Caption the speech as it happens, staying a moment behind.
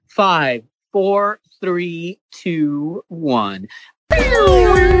5, 4, 3, 2, 1.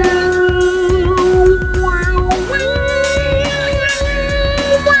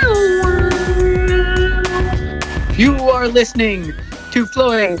 You are listening to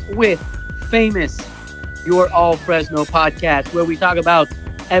Flowing with Famous, your all Fresno podcast, where we talk about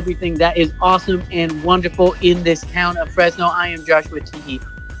everything that is awesome and wonderful in this town of Fresno. I am Joshua T.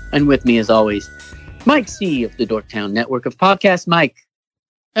 And with me, as always, Mike C. of the Dorktown Network of Podcasts. Mike.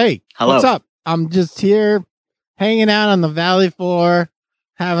 Hey, hello. What's up? I'm just here hanging out on the valley floor,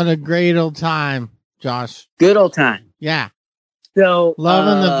 having a great old time, Josh. Good old time. Yeah. So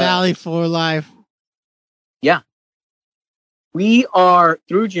loving the valley floor life. Yeah. We are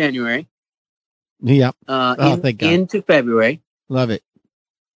through January. Yep. Thank God. Into February. Love it.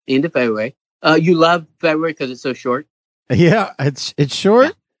 Into February. You love February because it's so short. Yeah, it's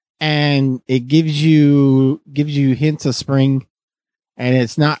short, and it gives you hints of spring, and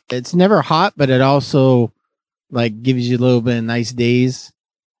it's never hot, but it also like gives you a little bit of nice days,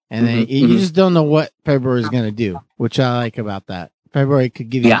 and then you just don't know what February is going to do, which I like about that. February could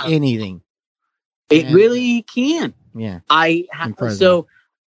give you anything. It really can. Yeah.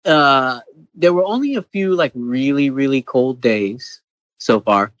 There were only a few like really, really cold days so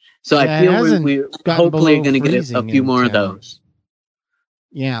far. So I feel we're hopefully going to get a few more of those.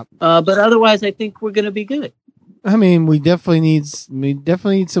 Yeah. But otherwise, I think we're going to be good. I mean, we definitely need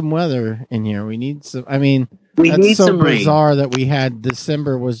some weather in here. We need some. I mean, we need so some bizarre rain. that we had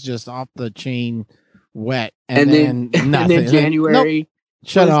December was just off the chain wet, and then nothing. And then January.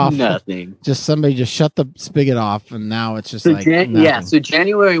 Shut off. Nothing. Just somebody just shut the spigot off, and now it's just nothing. So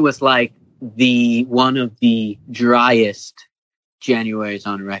January was like one of the driest Januaries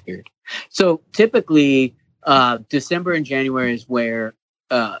on record. So typically, December and January is where,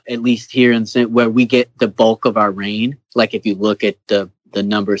 at least here where we get the bulk of our rain. Like if you look at the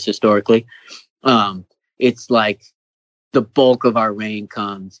numbers historically, it's like the bulk of our rain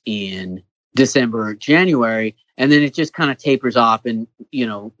comes in December or January, and then it just kind of tapers off. And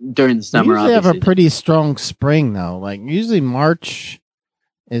during the summer, we usually have a pretty strong spring though. Like usually March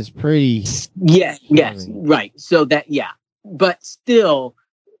is pretty. Yes, right. So but still,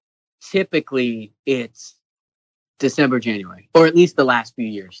 typically it's December, January, or at least the last few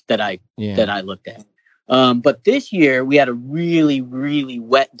years that I looked at. But this year we had a really, really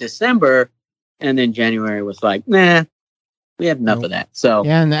wet December, and then January was like, nah. We had enough of that. So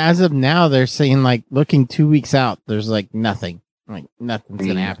and as of now, they're saying like looking 2 weeks out, there's like nothing. Like nothing's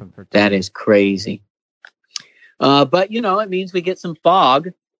gonna happen for 2 that weeks. Is crazy. But it means we get some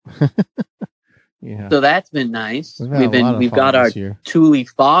fog. Yeah. So that's been nice. We've got our Thule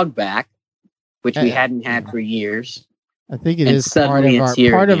fog back, which we hadn't had for years. I think it is part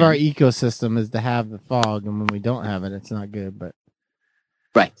of our ecosystem is to have the fog, and when we don't have it, it's not good. But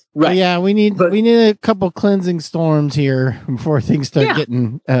Right. But yeah, we need a couple cleansing storms here before things start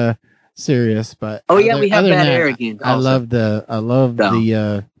getting serious. But we have bad air again. I love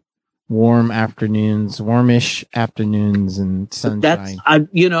the warm afternoons, warmish afternoons, and sunshine.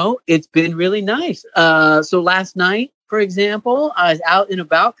 It's been really nice. So last night, for example, I was out and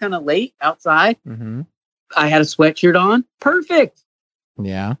about, kind of late outside. Mm-hmm. I had a sweatshirt on. Perfect.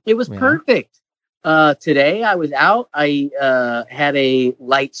 Yeah, it was perfect. Today I was out. I had a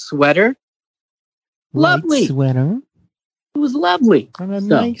light sweater. Lovely sweater. It was lovely on a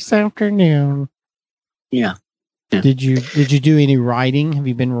nice afternoon. Yeah. Did you do any riding? Have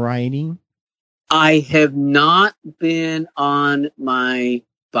you been riding? I have not been on my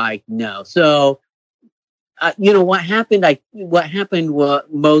bike. No. So, what happened?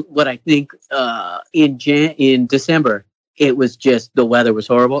 What I think in December, it was just the weather was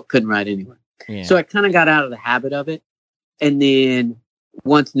horrible. Couldn't ride anywhere. Yeah. So I kind of got out of the habit of it. And then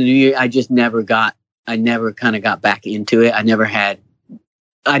once the new year, I never kind of got back into it. I never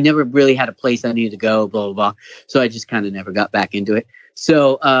really had a place I needed to go, blah, blah, blah. So I just kind of never got back into it.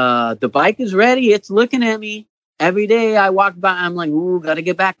 So the bike is ready. It's looking at me every day. I walk by. I'm like, ooh, got to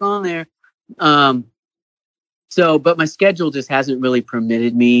get back on there. But my schedule just hasn't really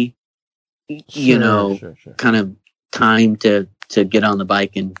permitted me, kind of time to get on the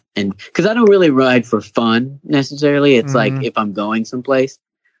bike and because I don't really ride for fun necessarily. It's like if I'm going someplace.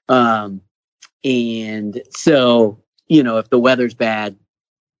 And so, if the weather's bad,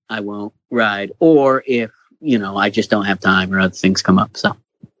 I won't ride. Or if, I just don't have time or other things come up. So,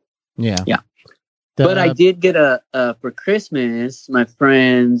 yeah. But I did get for Christmas, my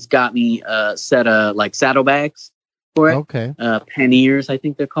friends got me a set of like saddlebags for it. Okay. Panniers, I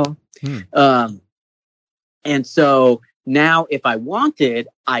think they're called. And so now if I wanted,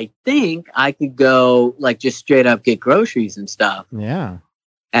 I think I could go like just straight up get groceries and stuff. Yeah.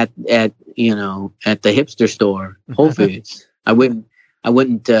 at at the hipster store, Whole Foods. I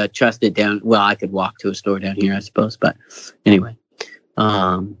wouldn't trust it down. Well, I could walk to a store down here, I suppose. But anyway,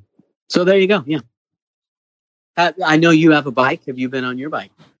 so there you go. Yeah, I know you have a bike. Have you been on your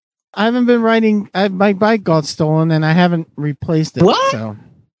bike? I haven't been riding. My bike got stolen, and I haven't replaced it. What? So,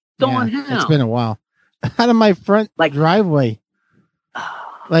 Stolen how? It's been a while. Out of my front driveway.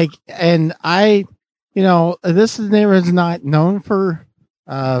 And I, this neighborhood's not known for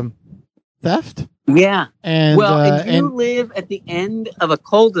theft. Yeah. And and you live at the end of a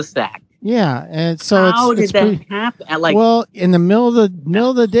cul-de-sac. Yeah, and so how did that happen? Well, in the middle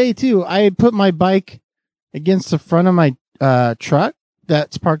of the day too, I had put my bike against the front of my truck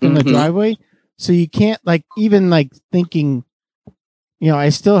that's parked in the driveway, so you can't even thinking. I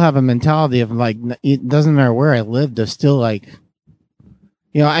still have a mentality of it doesn't matter where I live. There's still the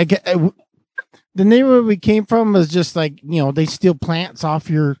neighborhood we came from was just they steal plants off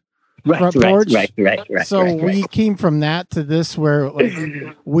your front porch. Right. So we came from that to this where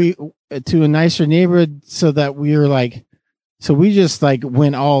we to a nicer neighborhood, so that we were so we just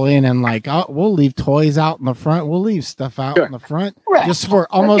went all in and we'll leave toys out in the front. We'll leave stuff out in the front just for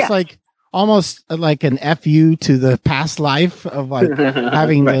almost like an FU to the past life of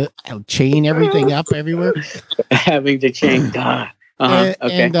having to chain everything up everywhere. Having to chain. Okay.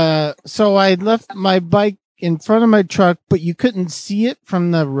 And so I left my bike in front of my truck, but you couldn't see it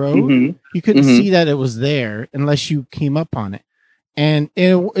from the road. You couldn't see that it was there unless you came up on it. And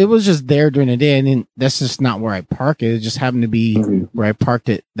it was just there during the day. And that's just not where I park it. It just happened to be where I parked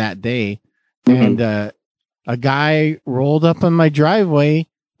it that day. And a guy rolled up on my driveway,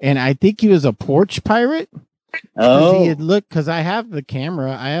 and I think he was a porch pirate. Oh, he had looked, because I have the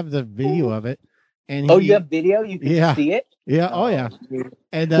camera. I have the video of it. And you have video? You can see it? Yeah. Oh, yeah.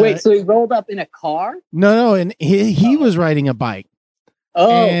 And wait, so he rolled up in a car? No. And he was riding a bike.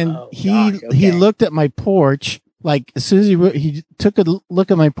 He looked at my porch. As soon as he took a look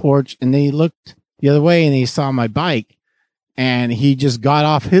at my porch, and then he looked the other way, and he saw my bike, and he just got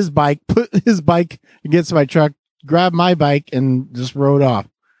off his bike, put his bike against my truck, grabbed my bike, and just rode off.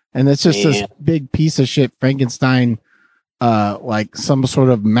 And it's just this big piece of shit Frankenstein, some sort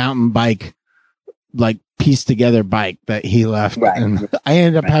of mountain bike, pieced together bike that he left. And I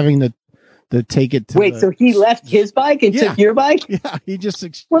ended up having to take it to. Wait, so he left his bike and took your bike? Yeah, he just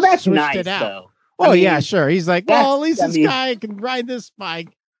that's switched nice, it out. though. Oh, yeah, sure. He's at least this guy can ride this bike.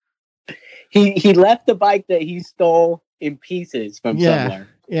 He left the bike that he stole in pieces from somewhere.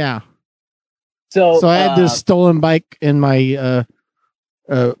 Yeah. So I had this stolen bike in my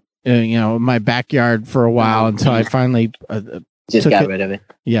my backyard for a while until I finally just got rid of it.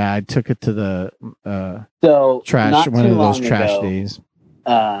 Yeah, I took it to the trash, one of those trash days.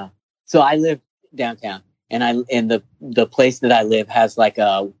 So I live downtown, and the place that I live has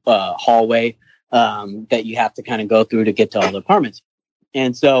a hallway that you have to kind of go through to get to all the apartments.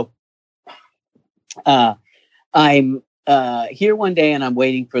 And so I'm here one day, and I'm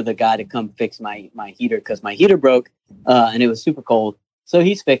waiting for the guy to come fix my heater, because my heater broke and it was super cold. So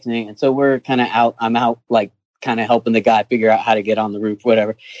he's fixing it. And so we're kind of out. I'm out kind of helping the guy figure out how to get on the roof,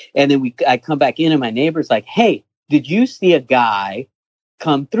 whatever. And then I come back in, and my neighbor's like, "Hey, did you see a guy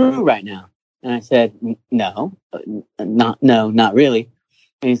come through right now?" And I said, "No, not really."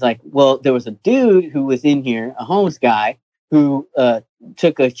 And he's like, "Well, there was a dude who was in here, a homeless guy, who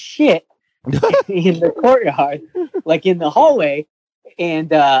took a shit in the courtyard, in the hallway,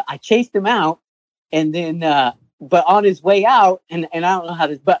 and I chased him out, and then but on his way out, and I don't know how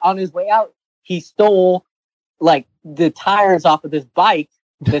this, but on his way out, he stole the tires off of this bike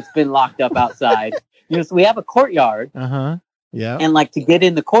that's been locked up outside. So we have a courtyard. Yeah. And to get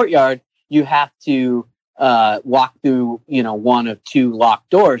in the courtyard, you have to walk through, one of two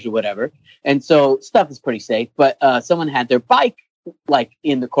locked doors or whatever. And so stuff is pretty safe, but someone had their bike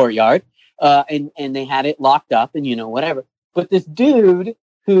in the courtyard, and they had it locked up, and whatever. But this dude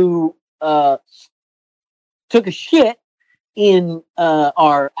who took a shit in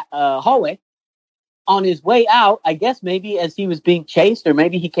our hallway, on his way out, I guess maybe as he was being chased, or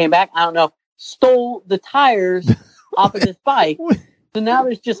maybe he came back, I don't know, stole the tires off of this bike. So now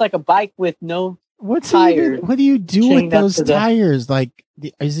there's just a bike with no tires. What do you do with those tires?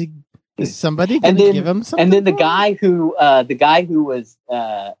 Is somebody going to give him something? And then the guy who was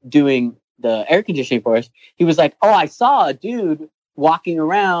doing the air conditioning for us, he was like, "Oh, I saw a dude walking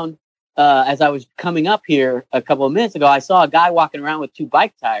around as I was coming up here a couple of minutes ago. I saw a guy walking around with two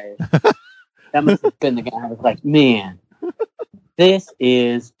bike tires." That must have been the guy. I was like, "Man, this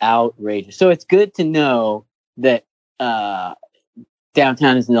is outrageous." So it's good to know that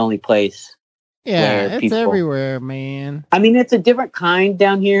downtown isn't the only place Yeah, where it's people- everywhere, man. I mean, it's a different kind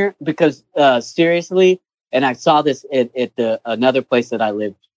down here because seriously, and I saw this at another place that I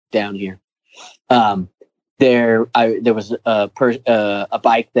lived down here. There was a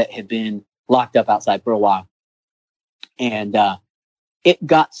bike that had been locked up outside for a while, and it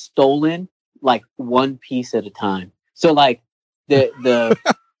got stolen like one piece at a time. So like the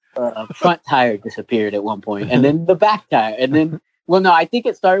front tire disappeared at one point, and then the back tire, and then no, I think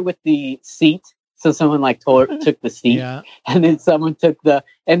it started with the seat. So someone like took the seat, Yeah. and then someone took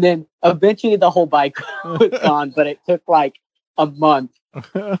and then eventually the whole bike was gone. But it took like a month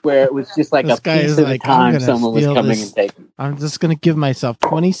where it was just like This a guy piece is at like, a "I'm time. gonna Someone was steal coming this." and taking. I'm just gonna give myself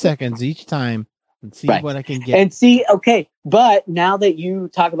 20 seconds each time and see Right. what I can get. And see, okay, but now that you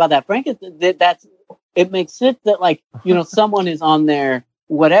talk about that, Frank, it makes sense that like someone is on there,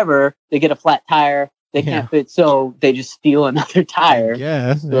 whatever, they get a flat tire, they can't fit, so they just steal another tire,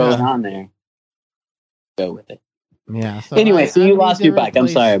 Yes, throw it on there, go with it. Yeah. So Anyway, so you need lost to your bike. I'm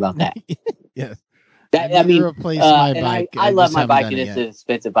replace- sorry about that. Yes. I mean, replace my and bike. I love just my haven't bike, done and it it's yet. an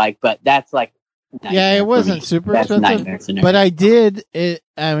expensive bike, but that's like Yeah, it wasn't super expensive, but I did it.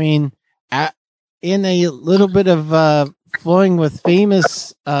 I mean, in a little bit of flowing with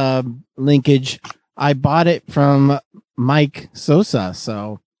famous linkage, I bought it from Mike Sosa.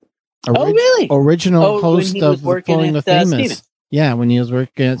 So, really? original when host he was of working Flowing at, with Famous. Stevens. Yeah, when he was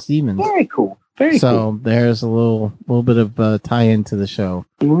working at Stevens. Very cool. Very so there's a little bit of tie into the show.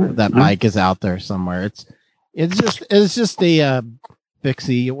 cool. That bike is out there somewhere. It's just a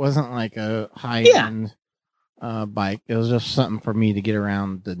fixie. It wasn't like a high end bike. It was just something for me to get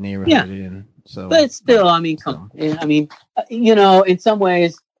around the neighborhood in. So, but still, I mean, in some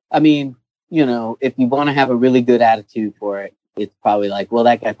ways, I mean, if you want to have a really good attitude for it, it's probably like, well,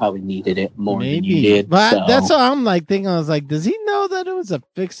 that guy probably needed it more than you did. But so. that's what I'm like thinking. I was like, does he know that it was a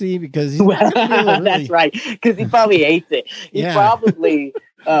fixie? Because he's not gonna be able to really... That's right. Because he probably hates it. He probably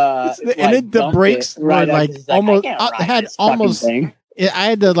the brakes were like almost had almost. I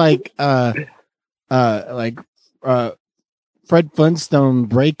had to Fred Flintstone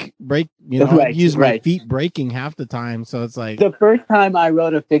brake. Use my feet braking half the time. So it's like the first time I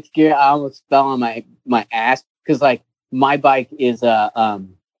rode a fixed gear, I almost fell on my ass because like my bike is it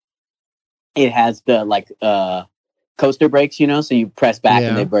has the coaster brakes, so you press back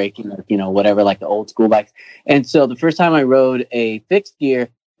and they brake, whatever, like the old school bikes. And so the first time I rode a fixed gear,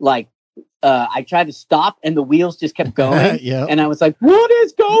 like I tried to stop and the wheels just kept going. And I was like, what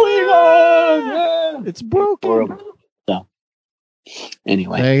is going on? It's broken. Horrible. So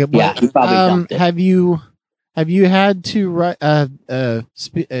anyway, you probably dumped it. Have you had to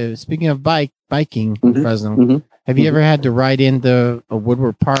speaking of biking in Fresno, have you ever had to ride into a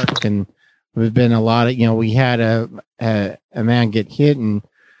Woodward Park? And there's been a lot of, we had a man get hit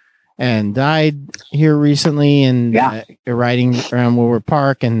and died here recently, and riding around Woodward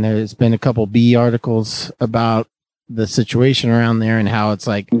Park, and there's been a couple B articles about the situation around there and how it's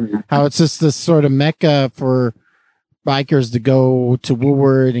like how it's just this sort of mecca for bikers to go to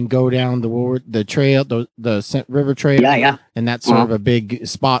Woodward and go down the trail, the river trail, and that's sort of a big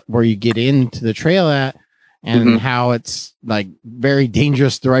spot where you get into the trail at. And how it's like very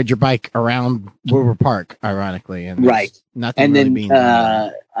dangerous to ride your bike around Woodward Park, ironically, and nothing. And really then, being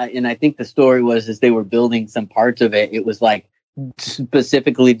and I think the story was as they were building some parts of it, it was like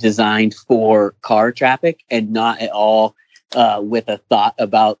specifically designed for car traffic and not at all with a thought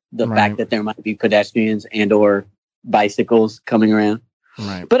about the fact that there might be pedestrians and or bicycles coming around.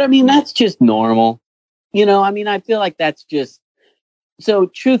 Right. But I mean, that's just normal. I mean, I feel like that's just so.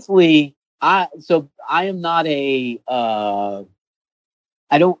 Truthfully. I am not a I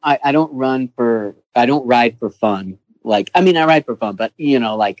don't ride for fun. Like, I mean, I ride for fun, but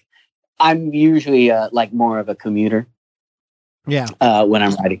like I'm usually like more of a commuter. Yeah. When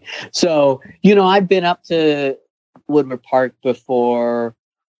I'm riding. So, I've been up to Woodward Park before,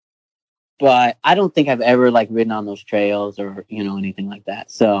 but I don't think I've ever like ridden on those trails or, anything like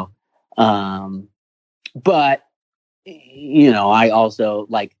that. So, but I also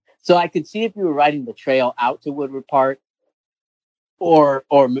like, so I could see if you were riding the trail out to Woodward Park, or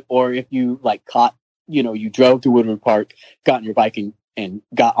if you like caught, you drove to Woodward Park, got on your bike and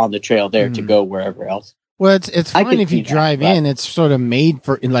got on the trail there to go wherever else. Well, it's fine if you drive in. It's sort of made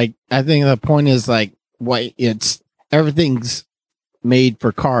for like. I think the point is like everything's made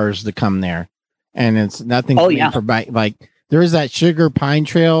for cars to come there, and it's nothing made for bike. Like there is that Sugar Pine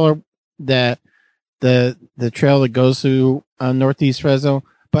Trail or the trail that goes through Northeast Fresno.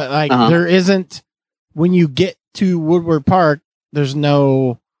 But like there isn't when you get to Woodward Park, there's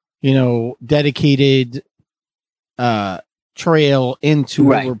no, dedicated trail into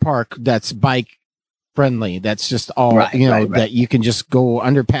Right. River Park that's bike friendly. That's just all Right, right. that you can just go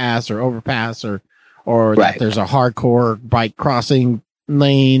underpass or overpass or Right. that there's a hardcore bike crossing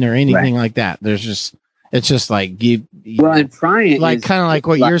lane or anything like that. There's just it's just like you Well, and Friant like is, kind of like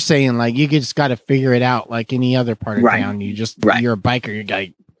what you're saying. Like you just got to figure it out. Like any other part of Right. town, you just Right. you're a biker. You got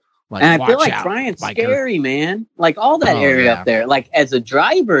like and I feel watch like out, Friant's biker. scary, man. Like all that Oh, area yeah. up there. Like as a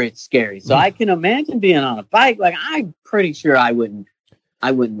driver, it's scary. So Yeah. I can imagine being on a bike. Like I'm pretty sure I wouldn't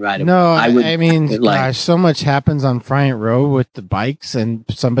ride a No, I would. I mean, like- gosh, so much happens on Friant Road with the bikes and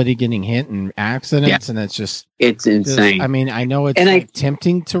somebody getting hit and accidents, and it's just It's insane. I mean, I know it's And like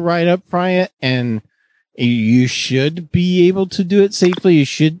tempting to ride up Friant, and you should be able to do it safely.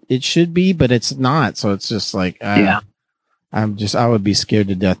 It should be, but it's not. So it's just like, Yeah. I would be scared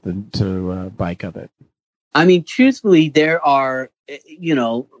to death to bike up it. I mean, truthfully, there are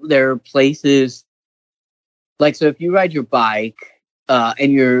places like, so if you ride your bike,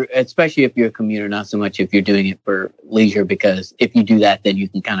 and especially if you're a commuter, not so much if you're doing it for leisure, because if you do that, then you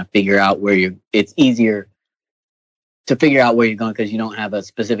can kind of figure out it's easier to figure out where you're going because you don't have a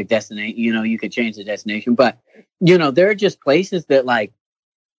specific destination. You could change the destination, but there are just places that like,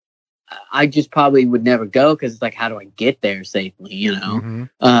 I just probably would never go because it's like, how do I get there safely? Mhm.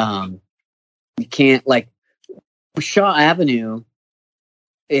 You can't, like, Shaw Avenue.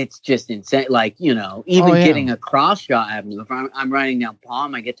 It's just insane. Like, even getting across Shaw Avenue. If I'm riding down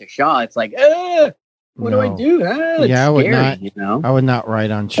Palm, I get to Shaw. It's like, what do I No. do? It's Yeah, I would scary, not. I would not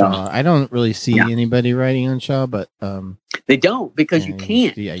ride on Shaw. I don't really see anybody riding on Shaw, but They don't, because you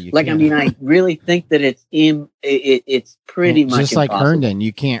can't. you Like, can't. I mean, I really think that it's pretty much just like impossible. Herndon.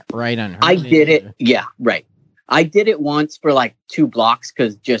 You can't ride on Herndon. I did it. either. Yeah, right. I did it once for like 2 blocks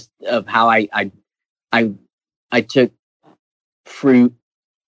because just of how I took fruit.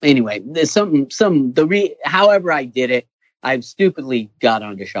 Anyway, there's however I did it, I stupidly got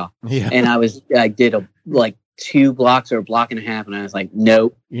onto Shaw, Yeah. and I did like 2 blocks or a block and a half, and I was like,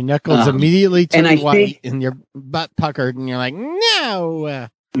 nope. Your knuckles immediately turn I white think- and your butt puckered, and you're like, no.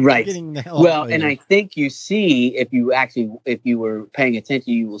 Right. Getting the hell Well, out of and here. I think you see, if you were paying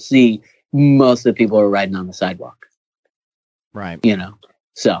attention, you will see most of the people are riding on the sidewalk. Right.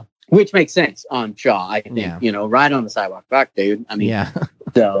 So, which makes sense on Shaw. I think, Yeah. ride on the sidewalk. Fuck, dude. I mean, Yeah.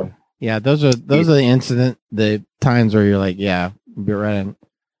 so Yeah. Those are the times where you're like, yeah, you're riding.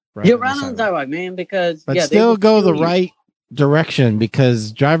 you're right on the sidewalk, man, because But they still will go the kill you. right direction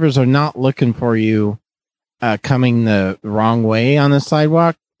because drivers are not looking for you coming the wrong way on the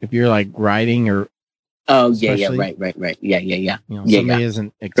sidewalk. If you're like riding or Oh yeah, especially- right. Yeah. you know, Yeah, somebody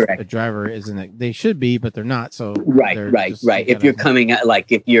isn't Correct. a driver isn't they should be, but they're not. So Right. they're just- If you you're gotta- coming at,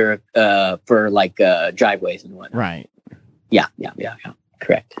 like, if you're for like driveways and whatnot. right. Yeah.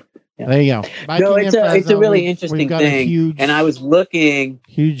 Correct. Yeah. There you go. No, Biking it's in a Fresno, really we've interesting got a thing. huge, And I was looking,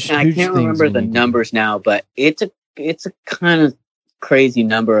 huge. and I huge can't things remember we the need to do. numbers now, but it's a kind of crazy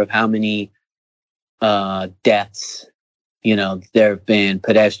number of how many deaths, there have been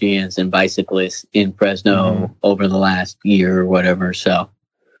pedestrians and bicyclists in Fresno Mhm. over the last year or whatever. So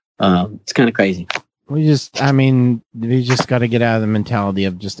it's kind of crazy. We just got to get out of the mentality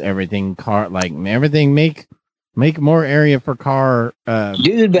of just everything everything make more area for car.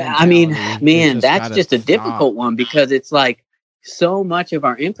 Dude, but I mean, mentality. man, It's just that's gotta just a stop. difficult one because it's like so much of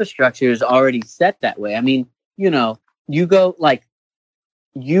our infrastructure is already set that way. I mean, you go, like,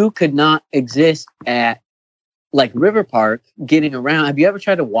 you could not exist at like River Park getting around. Have you ever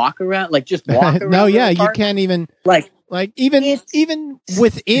tried to walk around? Like, just walk around? No, yeah, River you Park? can't even Like, even It's-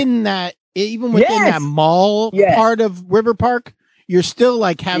 within that Yes. that mall Yes. part of River Park, you're still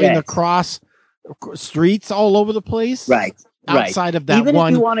like having to Yes. cross streets all over the place. right. Outside of that Even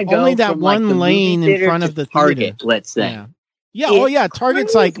one, if you want to go only that from, like, one the movie lane in theater front to of the Target, theater. let's say. Yeah. Yeah. Oh, It's yeah.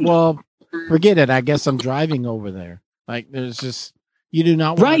 Target's like, crazy. well, forget it. I guess I'm driving over there. Like, there's just you do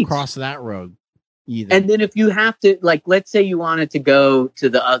not want to Right. cross that road either. And then if you have to, like, let's say you wanted to go to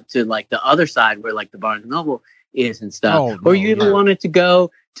the other side where like the Barnes and Noble is and stuff, Oh, or no, you even yeah. wanted to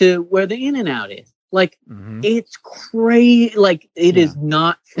go to where the In-N-Out is. Like, Mhm. it's crazy. Like, it Yeah. is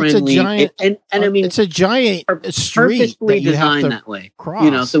not It's a friendly. giant- and I mean, it's a giant street purposefully that you have designed to that way.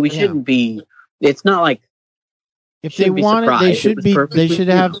 cross. So we Yeah. shouldn't be. It's not like If they shouldn't be want it, they surprised. It should was be. They perfectly should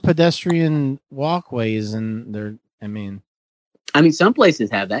clear. have pedestrian walkways, and they're. I mean, some places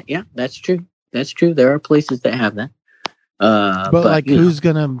have that. Yeah, that's true. That's true. There are places that have that. but like, you know, who's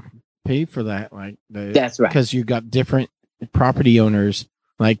gonna pay for that? Like, that's right. because you got different property owners.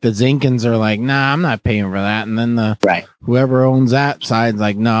 Like the Zinkins are like, nah, I'm not paying for that, and then the Right. whoever owns that side's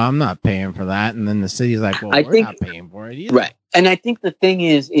like, no, I'm not paying for that, and then the city's like, well, I we're think- not paying for it either. Right. And I think the thing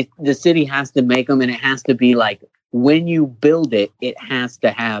is, the city has to make them, and it has to be like when you build it, it has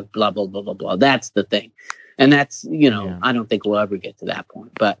to have blah, blah, blah, blah, blah. That's the thing. And that's, I don't think we'll ever get to that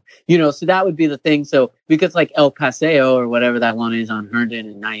point. But, so that would be the thing. So because like El Paseo or whatever that one is on Herndon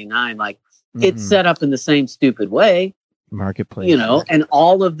and 99, like it's set up in the same stupid way. Marketplace. And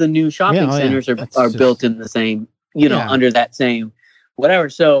all of the new shopping centers are built in the same, under that same whatever.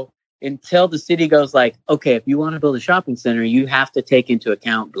 So until the city goes like, okay, if you want to build a shopping center, you have to take into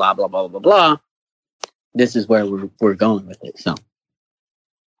account blah, blah, blah, blah, blah. This is where we're going with it. So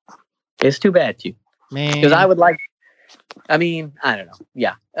it's too bad too. Man. Because I would like, I don't know.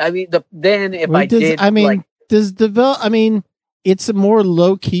 Yeah. It's more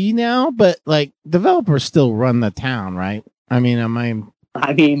low key now, but like developers still run the town, right? Am I wrong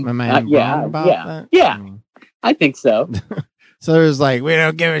about that? Yeah. I think so. So there's like, we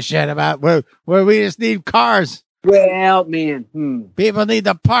don't give a shit about where we just need cars. Well, man, people need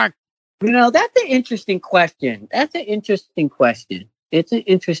to park. That's an interesting question. It's an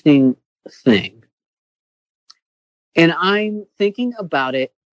interesting thing. And I'm thinking about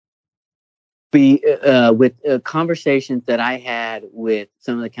it with conversations that I had with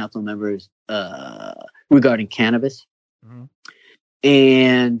some of the council members regarding cannabis,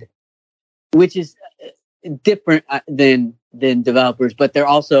 and which is different than developers, but they're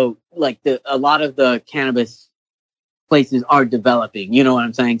also like a lot of the cannabis places are developing. You know what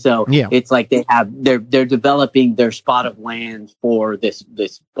I'm saying? So it's like they're developing their spot of land for this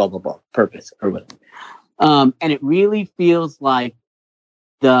blah blah blah purpose or whatever. And it really feels like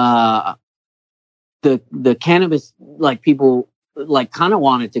the cannabis, like people like kind of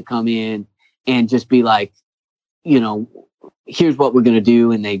wanted to come in and just be like, here's what we're going to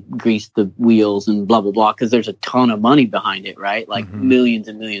do. And they grease the wheels and blah, blah, blah. Cause there's a ton of money behind it, right? Like millions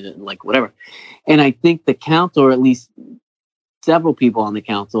and millions and like whatever. And I think the council, or at least several people on the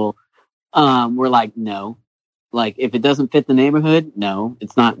council, were like, no, like if it doesn't fit the neighborhood, no,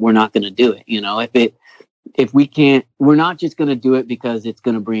 it's not, we're not going to do it. If we can't, we're not just going to do it because it's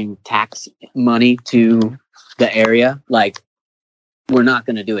going to bring tax money to the area. Like, we're not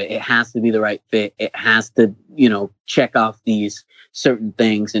going to do it. It has to be the right fit. It has to, check off these certain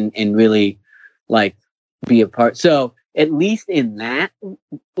things and really like be a part. So at least in that,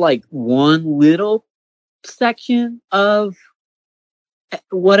 like one little section of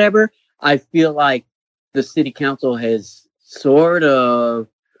whatever, I feel like the city council has sort of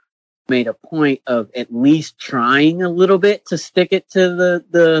made a point of at least trying a little bit to stick it to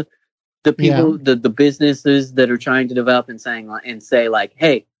the people, the businesses that are trying to develop and say like,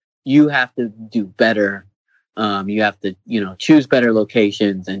 hey, you have to do better. You have to, choose better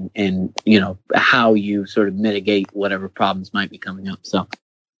locations and how you sort of mitigate whatever problems might be coming up. So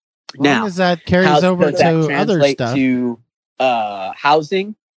now as that carries over to other stuff, to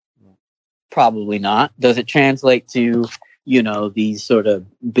housing, probably not. Does it translate to these sort of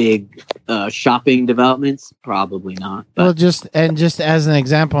big shopping developments? Probably not. But. Well, just as an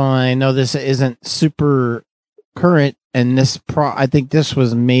example, I know this isn't super current, and I think this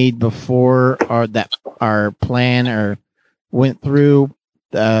was made before our plan went through.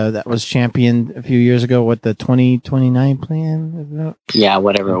 That was championed a few years ago. What, the 2029 plan? Yeah,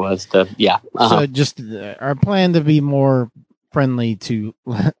 whatever it was. So just our plan to be more friendly to.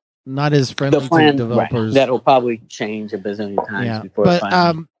 Not as friendly to developers. Right. That'll probably change a bazillion times before.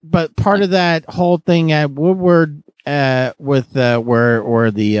 But part of that whole thing at Woodward, with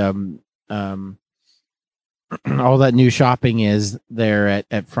where the all that new shopping is there at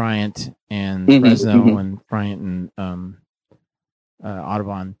Friant and Fresno and Friant and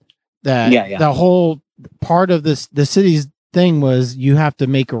Audubon. The whole part of the city's thing was you have to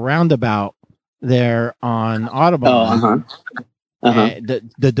make a roundabout there on Audubon.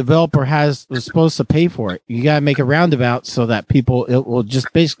 The developer was supposed to pay for it. You got to make a roundabout so that it will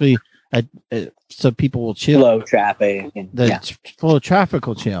just basically so people will chill. Flow traffic. Flow of traffic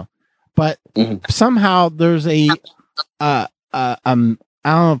will chill. But somehow there's I don't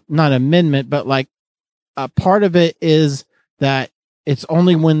know, not amendment, but like a part of it is that it's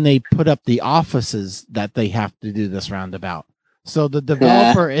only when they put up the offices that they have to do this roundabout. So the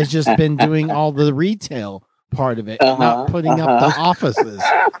developer has just been doing all the retail part of it, not putting up the offices.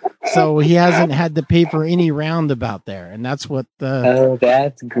 So he hasn't had to pay for any roundabout there. And that's what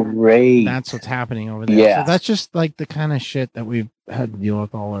that's great. That's what's happening over there. Yeah. So that's just like the kind of shit that we've had to deal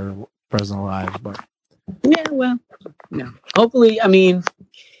with all our present lives. But hopefully,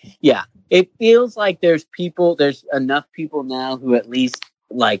 it feels like there's enough people now who at least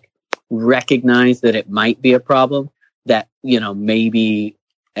like recognize that it might be a problem, that, maybe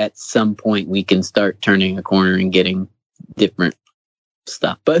at some point we can start turning a corner and getting different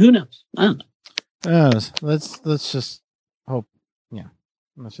stuff. But who knows? I don't know. Let's just hope. Yeah,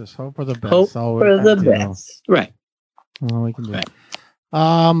 let's just hope for the best. Hope all for we the can do. best. Right. All we can do. Right.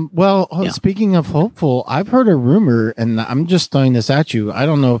 Well, speaking of hopeful, I've heard a rumor, and I'm just throwing this at you. I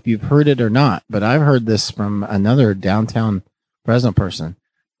don't know if you've heard it or not, but I've heard this from another downtown Fresno person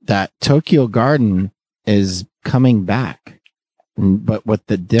that Tokyo Garden is coming back, but with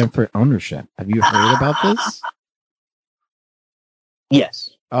the different ownership. Have you heard about this?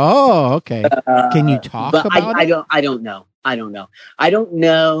 Yes. Oh, okay. Can you talk about it? I don't know. I don't know. I don't know.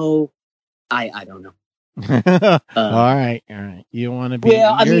 All right. You don't want to be.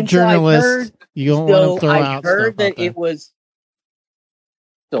 Well, you're a journalist. You don't want to throw out. I heard that it was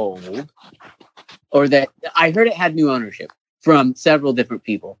sold, or that I heard it had new ownership from several different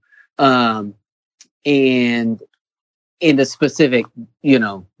people, and in the specific,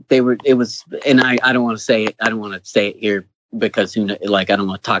 it was, and I don't want to say it. I don't want to say it here because I don't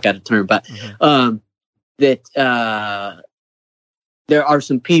want to talk out of turn, but that. There are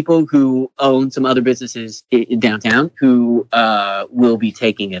some people who own some other businesses in downtown who will be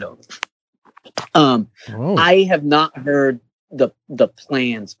taking it over. I have not heard the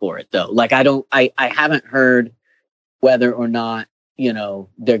plans for it though. Like I haven't heard whether or not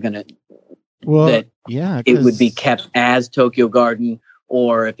they're gonna. It would be kept as Tokyo Garden,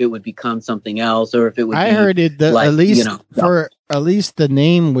 or if it would become something else, or if it would. I heard it at least at least the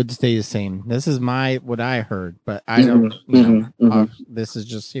name would stay the same. This is what I heard, but I don't. This is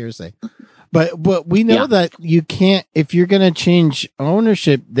just hearsay. But we know that you can't, if you're going to change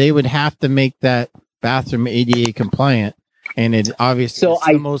ownership, they would have to make that bathroom ADA compliant, and it obviously so it's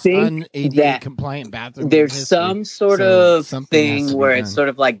the most un-ADA compliant bathroom. There's some sort of thing where it's sort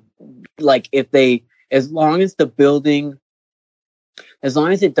of like if they, as long as the building, as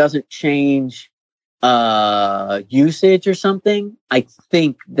long as it doesn't change usage or something, I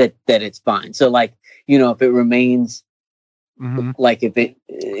think that it's fine. So if it remains like if they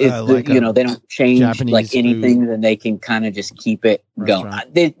don't change Japanese anything food, then they can kind of just keep it going.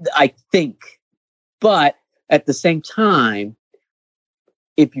 I think, but at the same time,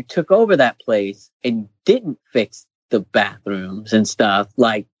 if you took over that place and you didn't fix the bathrooms and stuff,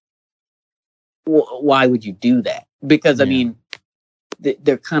 why would you do that? Because I mean,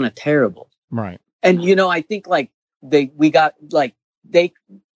 they're kind of terrible, right? And I think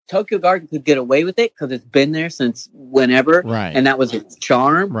Tokyo Garden could get away with it because it's been there since whenever, right? And that was its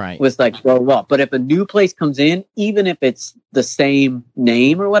charm, right? Was well. But if a new place comes in, even if it's the same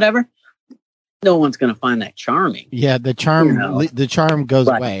name or whatever, no one's going to find that charming. Yeah, the charm goes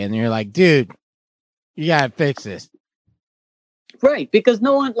away, and you're like, dude, you gotta fix this, right? Because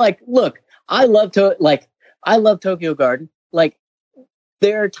no one look. I love Tokyo Garden.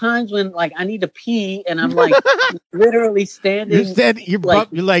 There are times when I need to pee and I'm literally standing.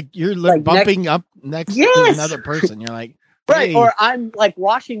 You're bumping up next to another person. You're like, hey. Right. Or I'm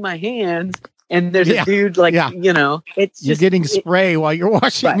washing my hands and there's a dude it's just, you're getting spray while you're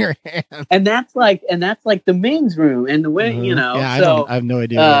washing your hands. And that's the men's room and the way, I have no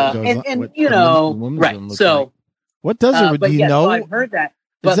idea what goes on. Right. So what does it? Do you know? So I've heard that.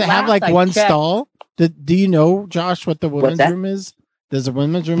 Does it have one stall? Do you know, Josh, what the women's room is? Does the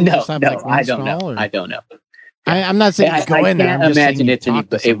women's room have I don't know. Or? I don't know. I'm not saying you go in there. I can't imagine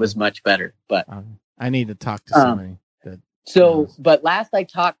it was much better, but I need to talk to somebody. But last I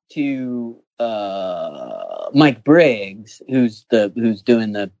talked to Mike Briggs, who's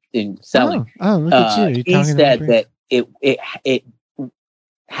doing selling. Oh, look at you! He said that it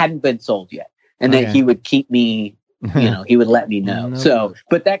hadn't been sold yet, and that he would keep me. He would let me know. No. So,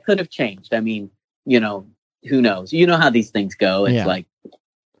 but that could have changed. I mean, who knows? You know how these things go. It's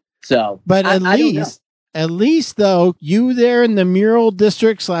but at least though, you there in the Mural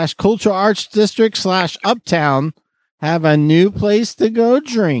District / Cultural Arts District / Uptown have a new place to go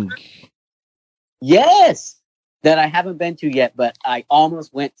drink. Yes, that I haven't been to yet, but I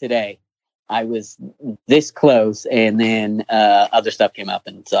almost went today. I was this close, and then other stuff came up,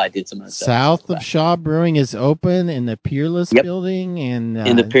 and so I did some other stuff. South of Shaw Brewing is open in the Peerless building, and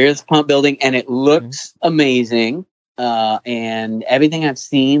in the Peerless Pump building, and it looks amazing. And everything I've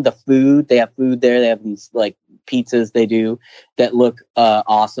seen, the food, they have food there. They have these pizzas they do that look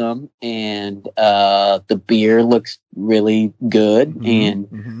awesome, and the beer looks really good.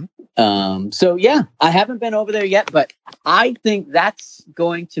 And so I haven't been over there yet, but I think that's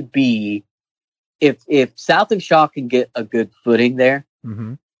going to be. If South of Shaw can get a good footing there,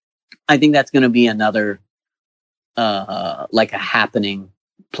 I think that's going to be another a happening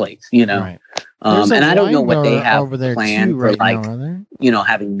place, Right. And I don't know what they have over there planned too for, right like, now, are there?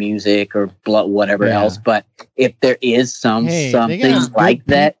 having music or whatever Yeah. else. But if there is Hey, they something got like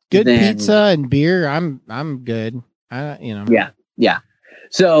that, good then pizza and beer. I'm good. yeah.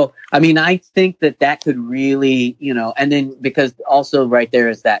 So, I mean, I think that could really, and then because also right there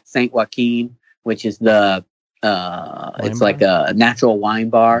is that Saint Joaquin, which is it's bar? like a natural wine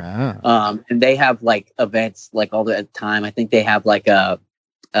bar. Ah. And they have like events like all the time. I think they have like a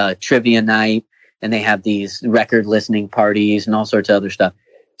trivia night, and they have these record listening parties and all sorts of other stuff.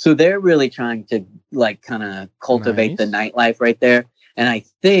 So they're really trying to like kind of cultivate the nightlife right there. And I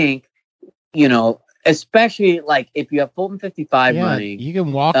think, especially like if you have Fulton 55 running, you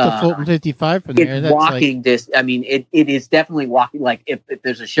can walk to Fulton 55 from there. it's That's walking this. I mean, it is definitely walking. Like if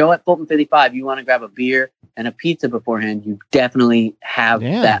there's a show at Fulton 55, you want to grab a beer and a pizza beforehand, you definitely have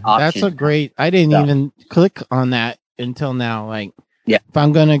that option. That's a great. I didn't even click on that until now. Like, if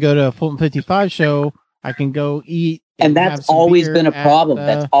I'm going to go to a Fulton 55 show, I can go eat. And that's always been a problem.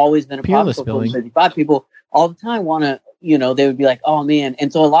 That's always been a problem for Fulton 55. People all the time want to, they would be like, oh man.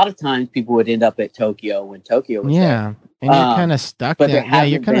 And so a lot of times people would end up at Tokyo when Tokyo was there. And you're kind of stuck but there. Yeah,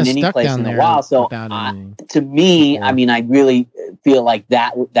 you're kind of stuck down there. While. So to me, I mean, I really feel like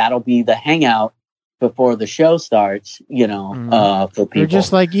that'll be the hangout before the show starts, for people. They're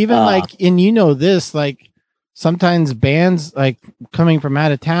just like, even and this, like sometimes bands like coming from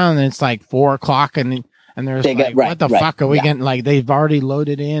out of town and it's like 4:00 and there's what the fuck are we getting? Like they've already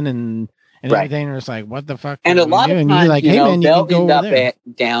loaded in and everything. And it's like, what the fuck? And a lot of times, like, hey man, they'll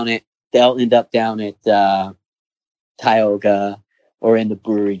end up down at Tioga or in the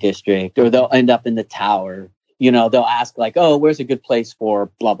Brewery District, or they'll end up in the Tower. They'll ask like, oh, where's a good place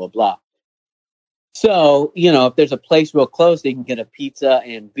for blah, blah, blah. So, if there's a place real close, they can get a pizza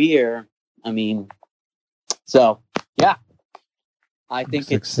and beer. I mean, so yeah, I think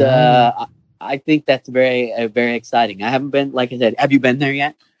I think that's very, very exciting. I haven't been, like I said, have you been there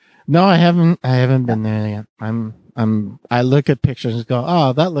yet? No, I haven't. I haven't been there yet. I look at pictures and go,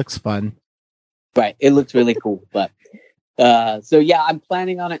 oh, that looks fun. Right. It looks really cool. But, so yeah, I'm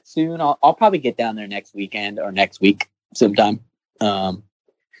planning on it soon. I'll probably get down there next weekend or next week sometime, to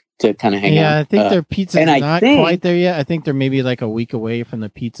kind of hang out. Yeah, I think their pizza's not quite there yet. I think they're maybe like a week away from the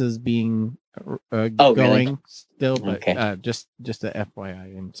pizzas being going really? Still, but okay. Just a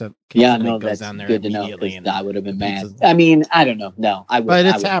FYI. And so no, that's down there good to know. I would have been mad. I mean, I don't know. No, I would. But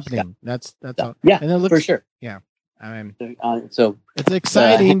it's happening. That's all. Yeah, and it looks, for sure. Yeah, I mean, so it's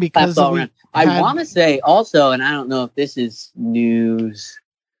exciting because I want to say also, and I don't know if this is news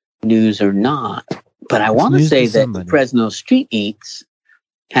or not, but I want to say that Fresno Street Eats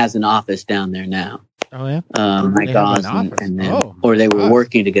has an office down there now. Oh yeah, Mike Oz and them, or they were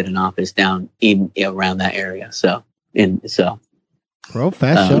working to get an office down in around that area. So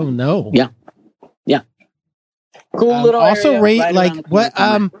professional. Yeah. Cool little. Also, area rate like what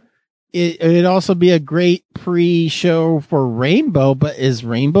it'd also be a great pre-show for Rainbow. But is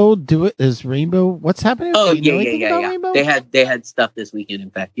Rainbow what's happening? Oh yeah. Rainbow? They had stuff this weekend.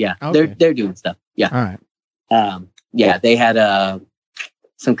 In fact, yeah, okay. They're doing stuff. Yeah. All right. Yeah, they had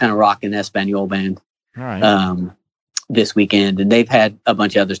some kind of rock and Espanol band. All right. This weekend, and they've had a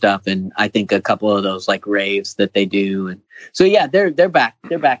bunch of other stuff, and I think a couple of those like raves that they do, and so yeah, they're back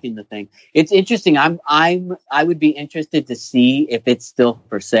in the thing. It's interesting. I would be interested to see if it's still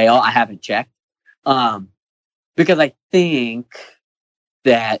for sale. I haven't checked, because I think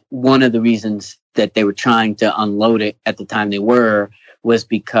that one of the reasons that they were trying to unload it at the time they was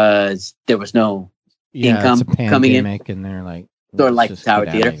because there was no income coming in, and they're like. Sort of like the Tower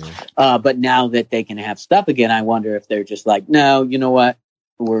Theater. But now that they can have stuff again, I wonder if they're just like, no, you know what?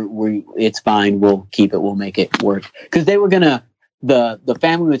 It's fine. We'll keep it. We'll make it work. Because they were the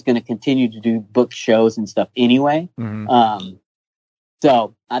family was gonna continue to do book shows and stuff anyway. Mm-hmm.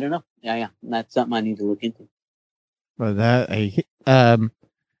 So I don't know. Yeah. That's something I need to look into. But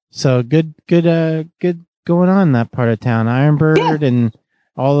so good going on in that part of town. Ironbird and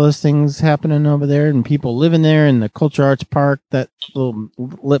all those things happening over there, and people living there, and the Culture Arts Park, that little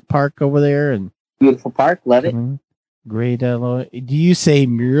lit park over there, and beautiful park, love it. Great. Do you say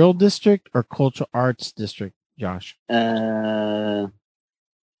Mural District or Culture Arts District, Josh? Or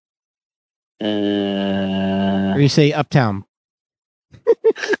you say Uptown?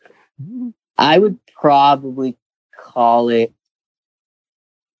 I would probably call it.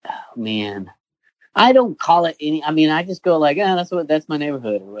 Oh man. I don't call it any. I mean, I just go like, that's my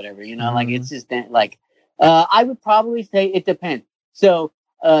neighborhood or whatever. Like it's just like. I would probably say it depends. So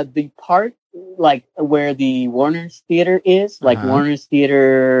the part like where the Warner's Theater is, like Warner's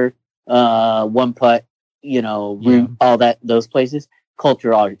Theater, One Putt, all those places,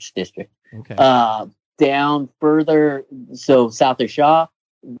 Culture Arts District. Okay. Down further, so south of Shaw,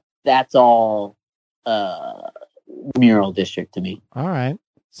 that's all mural district to me. All right.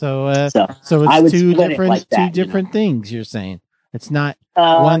 So So I it's would two split it different like that, two you know? different things. You're saying it's not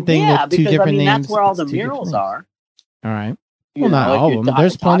one thing Yeah, with two because different names. that's where all it's the two different murals things. are. All right. You Well, not know, if all you're of them.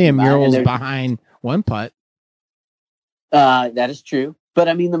 There's plenty of talking about it, and murals behind one putt. That is true, but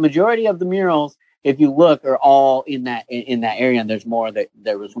I mean, the majority of the murals, if you look, are all in that area. And there's more. That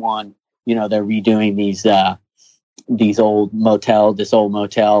there was one. You know, they're redoing this old motel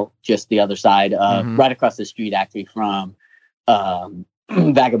just the other side of right across the street, actually, from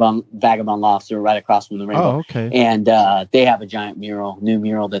Vagabond Lofts, or right across from the Rainbow. Oh, okay. And they have a giant new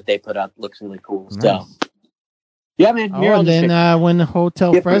mural that they put up. Looks really cool. Nice. So, yeah, man. Oh, and then when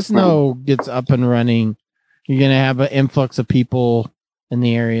Hotel Different Fresno gets up and running, you're gonna have an influx of people in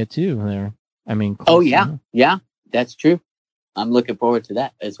the area too. There, I mean. Oh yeah, yeah, that's true. I'm looking forward to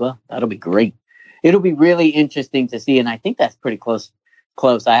that as well. That'll be great. It'll be really interesting to see, and I think that's pretty close.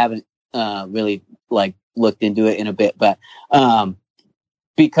 I haven't really looked into it in a bit, but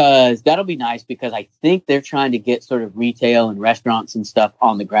because that'll be nice, because I think they're trying to get sort of retail and restaurants and stuff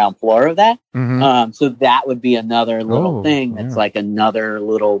on the ground floor of that. So that would be another little thing that's like another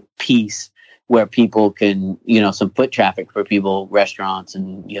little piece where people can, some foot traffic for people, restaurants,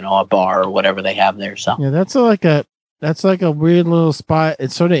 and a bar or whatever they have there. So yeah, that's like a weird little spot.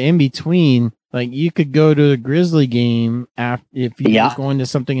 It's sort of in between. Like, you could go to a Grizzly game if you're going to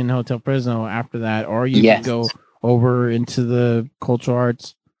something in Hotel Fresno after that, or you could go over into the cultural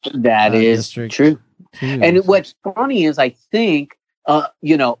arts. That is true. Too. And what's funny is, I think,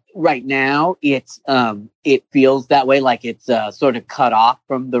 right now it feels that way, like it's sort of cut off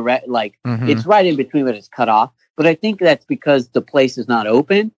from the it's right in between, but it's cut off. But I think that's because the place is not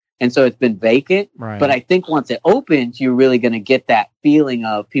open. And so it's been vacant. Right. But I think once it opens, you're really going to get that feeling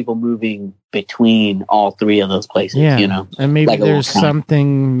of people moving between all three of those places, And maybe there's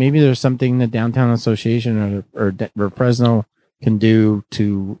something the Downtown Association or Fresno can do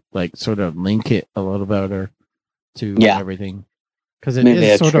to sort of link it a little better to everything. Because it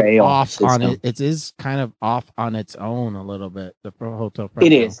is sort of off on it. It is kind of off on its own a little bit, the Hotel Fresno.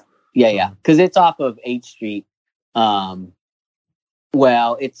 It is. Yeah. Because it's off of 8th Street.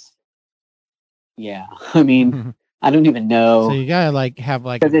 Well, I mean, I don't even know. So you gotta have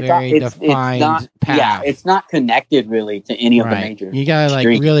a very defined path. Yeah, it's not connected really to any of the major. You gotta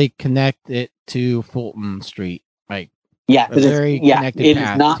really connect it to Fulton Street. Because it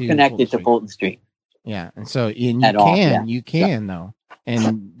is not connected to Fulton Street. Yeah, and so you can though,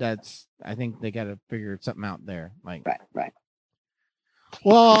 and I think they got to figure something out there. Right.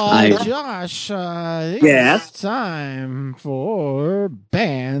 Well, Josh, it's time for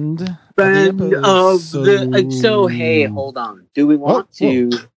band of the. So hey, hold on. Do we want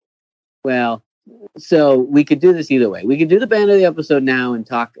to? Well, so we could do this either way. We could do the band of the episode now and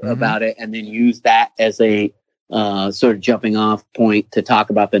talk about it, and then use that as a sort of jumping off point to talk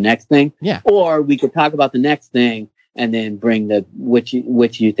about the next thing. Yeah. Or we could talk about the next thing and then bring which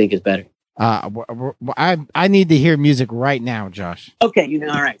you think is better. I need to hear music right now, Josh. Okay,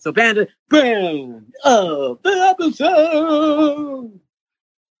 all right. So band of the episode.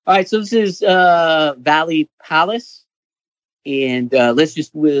 All right, so this is Valley Palace, and let's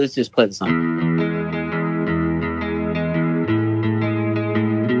just play the song.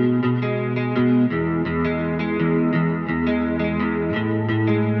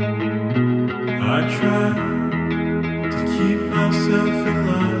 I try to keep myself in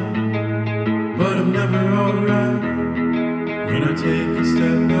line, but I'm never alright when I take a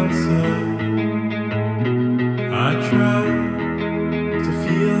step outside. I try to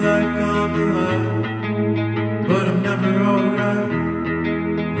feel like I'm alive, but I'm never alright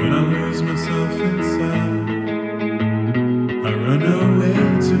when I lose myself inside. I run away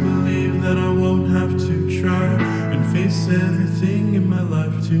to believe that I won't have to try and face everything in my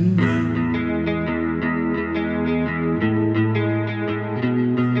life tonight.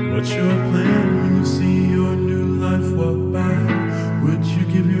 What's your plan when you see your new life walk by? Would you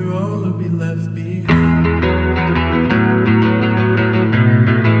give your all or be left behind?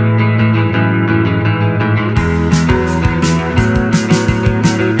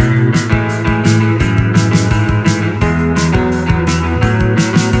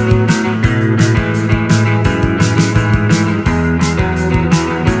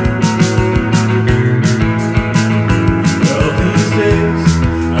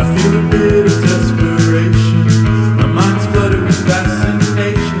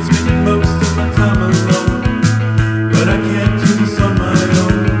 Time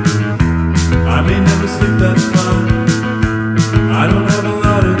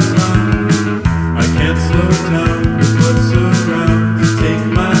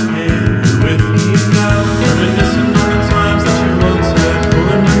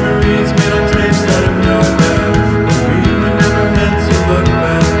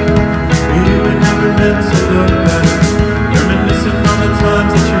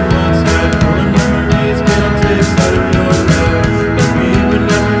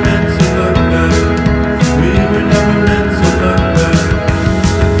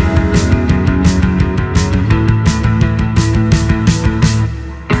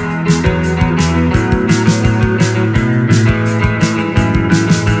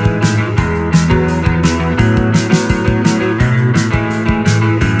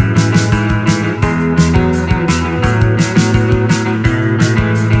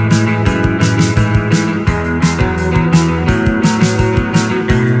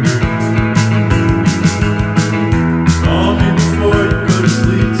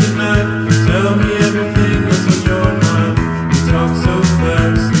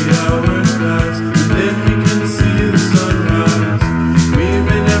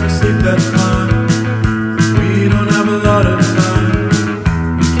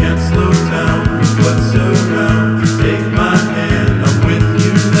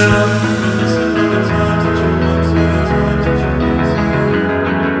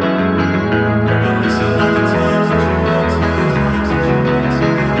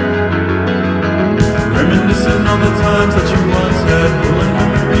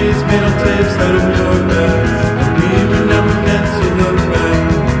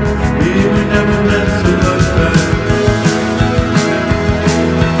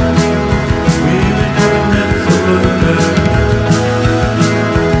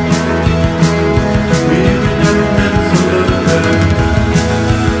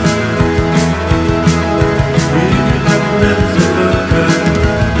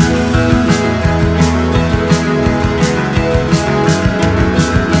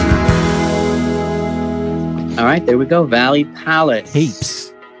right, there we go. Valley Palace.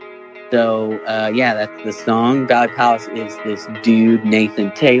 Heaps. So, yeah, that's the song. Valley Palace is this dude,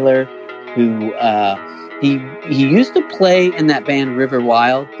 Nathan Taylor, who he used to play in that band River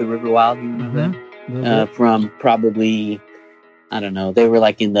Wild. The River Wild, you remember them? From probably, I don't know, they were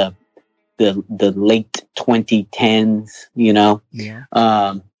like in the late 2010s, you know? Yeah.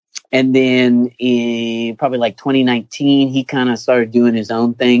 And then in probably like 2019, he kind of started doing his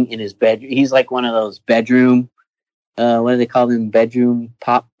own thing in his bedroom. He's like one of those bedroom, what do they call them? Bedroom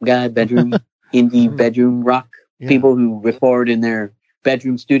pop guy, bedroom indie bedroom rock people who record in their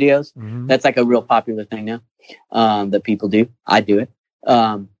bedroom studios. Mm-hmm. That's like a real popular thing now that people do. I do it.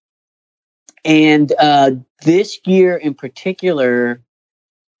 And this year in particular,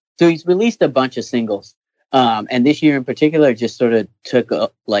 so he's released a bunch of singles. And this year in particular just sort of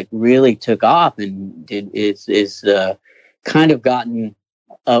really took off and is kind of gotten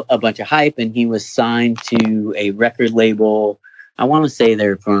a bunch of hype, and he was signed to a record label. I want to say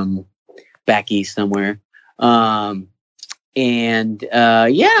they're from back east somewhere. So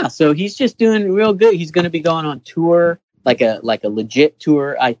he's just doing real good. He's going to be going on tour, like a legit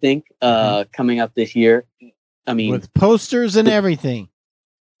tour, I think, coming up this year. I mean, with posters and everything.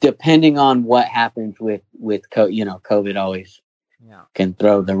 Depending on what happens with COVID always can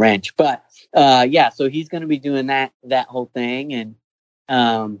throw the wrench. But so he's going to be doing that whole thing, and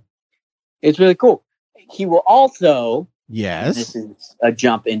it's really cool. He will also. Yes. This is a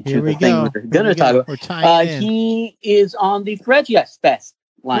jump into the thing we're going to talk about. He is on the Fres Yes Fest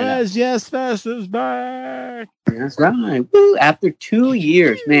lineup. Fres Yes Fest is back. That's right. Woo. After 2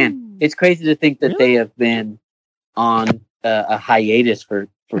 years, man, it's crazy to think that they have been on a hiatus for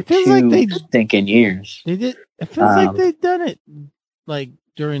 2 stinking years. They did. It feels like they've done it like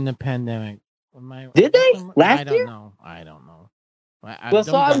during the pandemic. Did they last year? I don't know. I was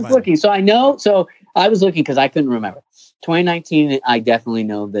looking. So I know. So I was looking because I couldn't remember. 2019, I definitely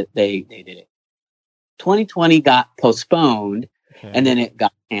know that they did it. 2020 got postponed, and then it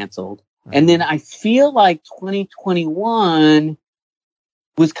got canceled. And then I feel like 2021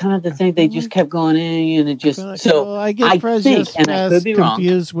 was kind of the thing. They just kept going in, and it just I get Fres Yes Fest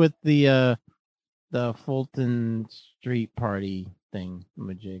confused with the Fulton Street Party thing,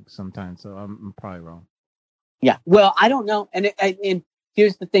 majig sometimes. So I'm probably wrong. Yeah, well, I don't know, and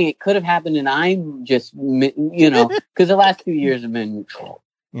here's the thing: it could have happened, and I'm just because the last 2 years have been to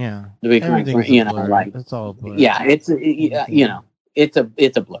be frank, like it's all blur. Yeah, it's it's a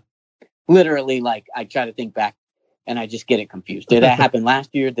blur. Literally, like I try to think back, and I just get it confused. Did that happen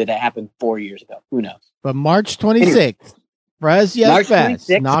last year? Did that happen 4 years ago? Who knows? But March 26th, Fres Yes Fest.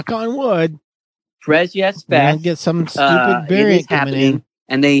 Knock on wood. Fres Yes Fest. Get some stupid variant coming in,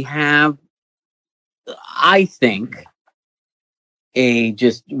 and they have, I think, a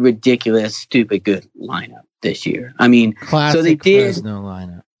just ridiculous, stupid good lineup this year. I mean, classic so they did Fresno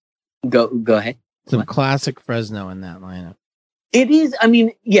lineup. Go ahead. Some classic Fresno in that lineup. It is. I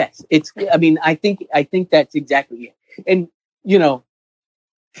mean, yes, it's. I mean, I think that's exactly it. And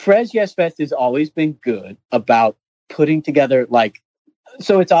Fres Yes Fest has always been good about putting together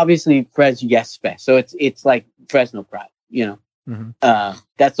so it's obviously Fres Yes Fest. So it's like Fresno Pride, Mm-hmm.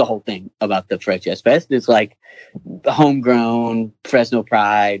 That's the whole thing about the Fres Yes Fest. It's like homegrown Fresno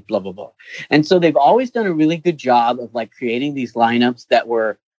Pride, blah, blah, blah. And so they've always done a really good job of creating these lineups that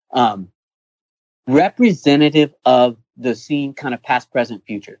were representative of the scene, kind of past, present,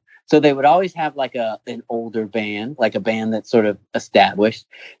 future. So they would always have an older band, like a band that's sort of established.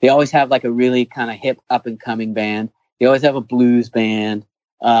 They always have a really kind of hip up and coming band. They always have a blues band.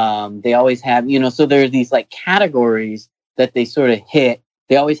 They always have, so there are these categories that they sort of hit.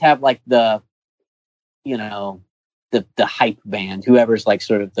 They always have the hype band, whoever's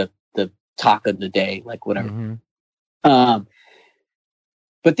sort of the talk of the day, whatever. Mm-hmm.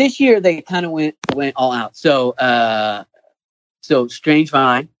 But this year they kind of went all out. So Strange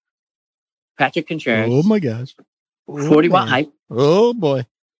Vine, Patrick Contreras. Oh my gosh. 40 Watt Hype. Oh boy.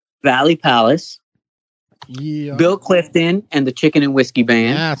 Valley Palace. Yeah. Bill Clifton and the Chicken and Whiskey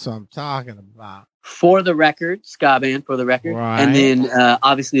Band. That's what I'm talking about. For the Record, ska band For the Record. Right. And then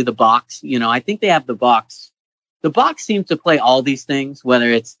obviously the Box. I think they have the Box. The Box seems to play all these things,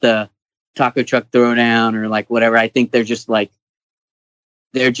 whether it's the Taco Truck Throwdown or whatever. I think they're just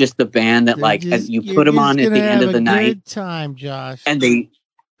they're just the band that as you put them on at the end of the night. Good time, Josh. And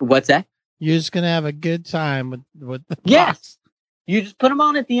what's that? You're just gonna have a good time with the Yes. You just put them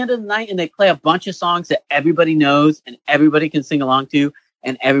on at the end of the night, and they play a bunch of songs that everybody knows and everybody can sing along to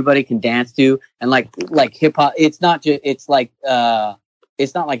and everybody can dance to. And like hip hop, it's not just it's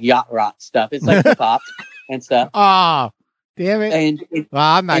not like yacht rock stuff. It's like hip hop and stuff. Oh, damn it! And well,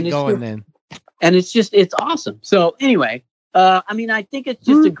 I'm not going then. and it's awesome. So anyway, I mean, I think it's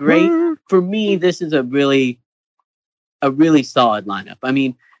just a great, for me, this is a really solid lineup. I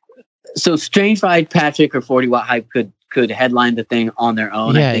mean, so Strange Fight, Patrick, or 40 Watt Hype could headline the thing on their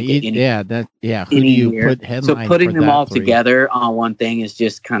own. Yeah, I think Who do you put headline? So putting them all three? together on one thing is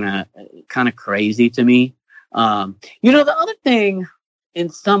just kind of crazy to me. You know, the other thing, in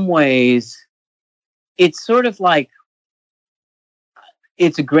some ways, it's sort of like,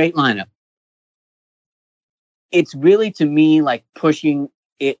 it's a great lineup. It's really, to me, like pushing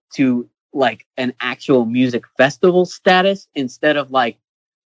it to like an actual music festival status instead of like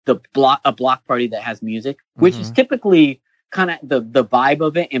a block party that has music, which is typically kind of the vibe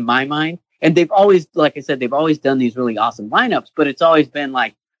of it in my mind. And they've always, like I said, they've always done these really awesome lineups, but it's always been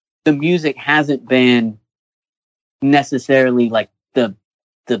like the music hasn't been necessarily like the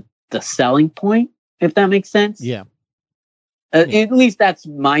selling point, if that makes sense. Yeah. At least that's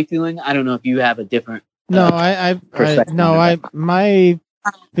my feeling. I don't know if you have a different. My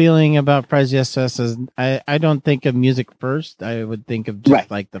feeling about Fres Yes Fest is I don't think of music first. I would think of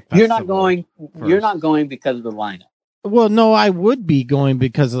just like the festival. You're not going because of the lineup. Well, no, I would be going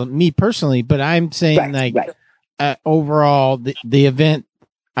because of me personally, but I'm saying overall the event,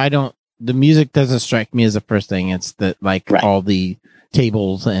 the music doesn't strike me as the first thing. It's all the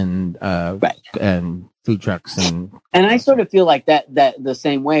tables and food trucks and I sort of feel like that the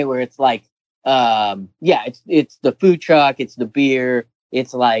same way, where it's like it's the food truck, it's the beer,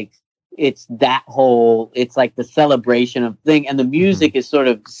 it's like it's that whole, it's like the celebration of thing, and the music is sort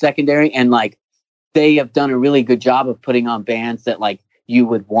of secondary, and like they have done a really good job of putting on bands that like you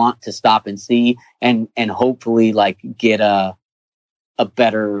would want to stop and see and hopefully like get a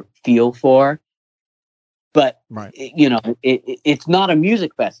better feel for. But you know, it's not a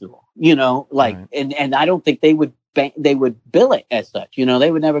music festival, you know, like and I don't think they would bill it as such. You know,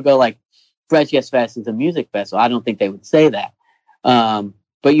 they would never go like Fres Yes Fest is a music festival. I don't think they would say that.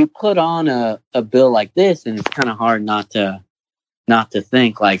 But you put on a bill like this, and it's kind of hard not to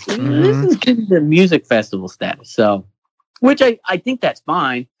think like this is getting the music festival status. So, which I think that's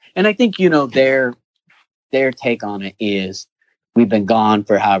fine, and I think, you know, their take on it is, we've been gone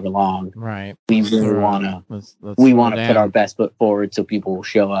for however long. Right. We really want to put our best foot forward so people will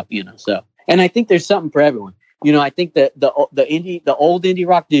show up, you know. So, and I think there's something for everyone. You know, I think that the old indie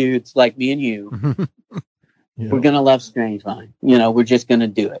rock dudes like me and you, we're going to love Strange Vine. You know, we're just going to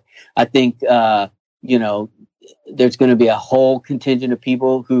do it. I think, you know, there's going to be a whole contingent of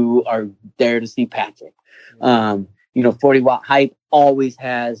people who are there to see Patrick. You know, 40 Watt Hype always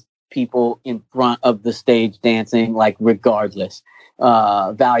has people in front of the stage dancing, like regardless.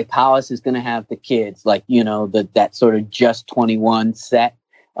 Valley Palace is going to have the kids, like, you know, that sort of Just 21 set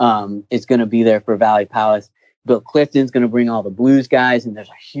is going to be there for Valley Palace. Bill Clifton's going to bring all the blues guys, and there's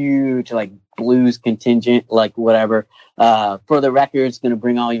a huge like blues contingent, like whatever. For the Records, going to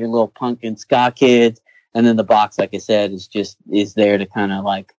bring all your little punk and ska kids, and then the box, like I said, is there to kind of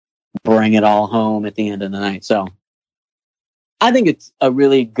like bring it all home at the end of the night. So I think it's a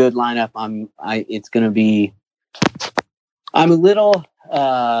really good lineup. It's going to be, I'm a little,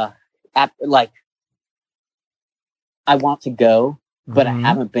 like, I want to go, but I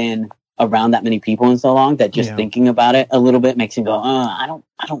haven't been around that many people in so long that just thinking about it a little bit makes me go, I don't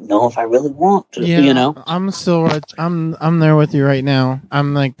know if I really want to, you know? I'm still, I'm there with you right now.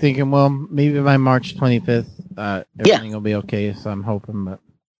 I'm like thinking, well, maybe by March 25th, everything will be okay. So I'm hoping, but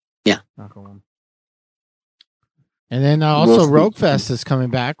not going. And then also Rogue Fest is coming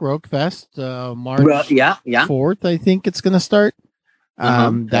back. Rogue Fest, March 4th, I think it's going to start.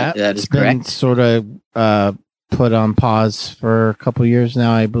 That's been correct. Sort of put on pause for a couple years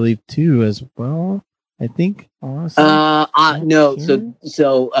now, I believe, too, as well. I think. Honestly, no.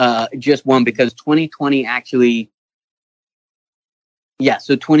 So just one, because 2020 actually. Yeah,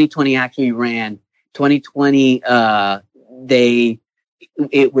 so 2020 actually ran. 2020,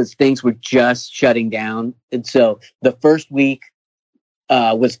 things were just shutting down. And so the first week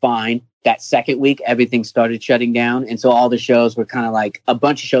was fine. That second week, everything started shutting down. And so all the shows were kind of like, a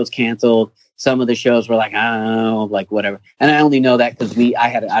bunch of shows canceled. Some of the shows were like, I don't know, like whatever. And I only know that because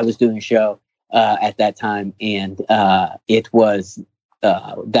I was doing a show at that time. And it was,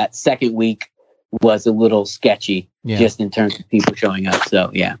 that second week was a little sketchy just in terms of people showing up.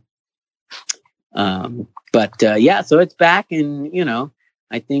 So, yeah. So it's back, and you know,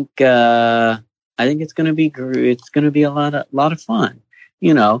 I think it's gonna be a lot of fun.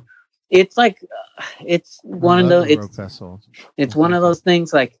 You know, it's like it's one of those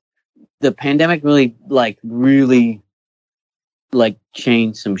things, like the pandemic really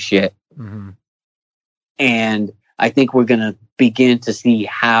changed some shit, and I think we're gonna begin to see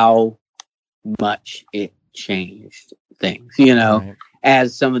how much it changed things, you know, Right.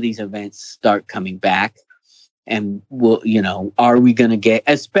 as some of these events start coming back. And we'll, you know, are we going to get,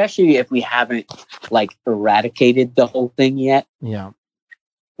 especially if we haven't like eradicated the whole thing yet, Yeah.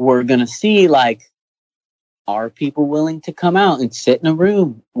 we're going to see like, are people willing to come out and sit in a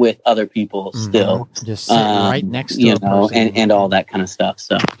room with other people still? Just sit right next to you a know, person. and all that kind of stuff.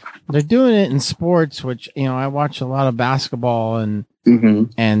 So, They're doing it in sports, which, you know, I watch a lot of basketball and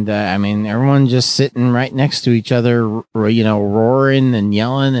I mean, everyone just sitting right next to each other, you know, roaring and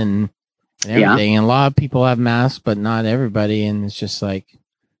yelling and everything. And a lot of people have masks, but not everybody. And it's just like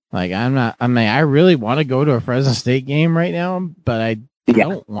I really want to go to a Fresno State game right now, but I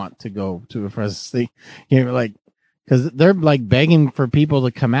don't want to go to a Fresno State game, like, because they're like begging for people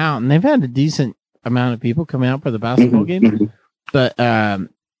to come out, and they've had a decent amount of people come out for the basketball game. But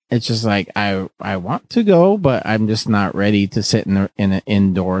it's just like I want to go, but I'm just not ready to sit in an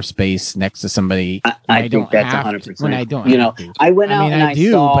indoor space next to somebody. I think that's 100%. When I don't, you know, to. I went out. I mean, and I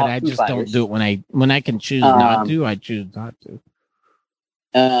do, saw but I Foo just Fighters. don't do it when I can choose not to. I choose not to.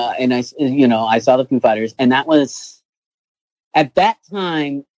 And I saw the Foo Fighters, and that was at that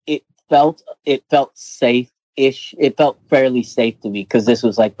time. It felt safe-ish. It felt fairly safe to me because this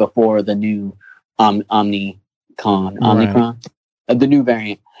was like before the new Omicron, the new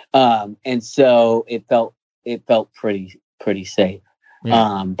variant. And so it felt pretty safe.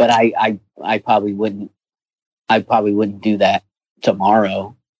 Yeah. But I probably wouldn't do that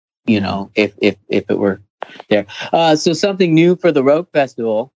tomorrow, you know, if it were there. So something new for the Rogue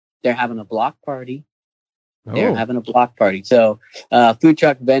Festival, they're having a block party. They're having a block party. So food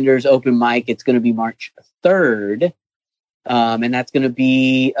truck vendors open mic. It's going to be March 3rd. And that's going to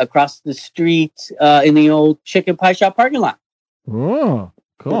be across the street in the old Chicken Pie Shop parking lot. Oh,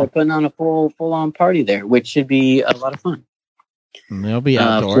 So they're cool. putting on a full-on party there, which should be a lot of fun. And they'll be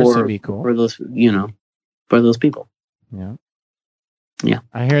outdoors. for- It'll be cool. For those, you know, for those people. Yeah. Yeah.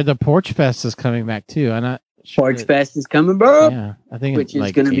 I hear the Porch Fest is coming back too. I'm not sure. Porch Fest is coming, bro. Yeah. I think Which it's is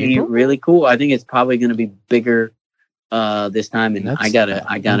like going to be April? really cool. I think it's probably going to be bigger this time, and That's- I gotta.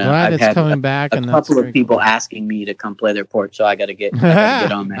 I'm glad I've it's had coming back, a and that's couple of very people cool. asking me to come play their porch, so I gotta get on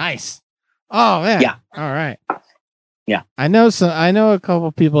that. Nice. Oh man. Yeah. All right. Yeah. I know a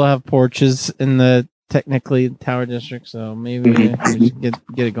couple people have porches in the technically Tower District, so maybe Mhm. we should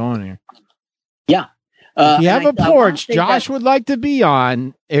get it going here. Yeah. If you have a and I wanna porch say Josh that- would like to be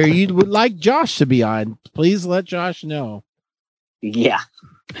on, or you would like Josh to be on, please let Josh know. Yeah.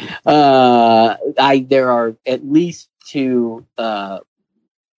 There are at least 2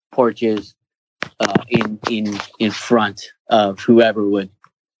 porches in front of whoever would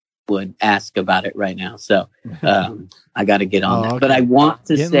ask about it right now. So I got to get on that. okay. But I want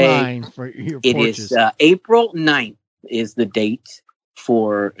to Get in say line for your it porches. is April 9th is the date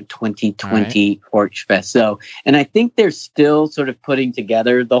for 2020 Porch Fest. So, and I think they're still sort of putting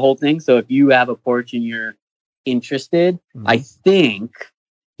together the whole thing. So if you have a porch and you're interested, Mhm. I think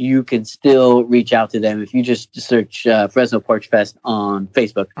you can still reach out to them if you just search Fresno Porch Fest on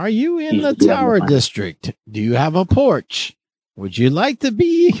Facebook. Are you in You the should be able to Tower find it. District? Do you have a porch? Would you like to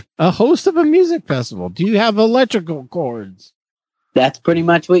be a host of a music festival? Do you have electrical cords? That's pretty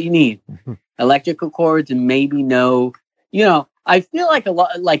much what you need. Electrical cords and maybe I feel like a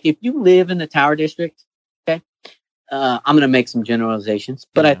lot, like if you live in the Tower District, okay, I'm going to make some generalizations,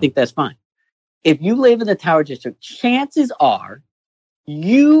 but I Yeah. think that's fine. If you live in the Tower District, chances are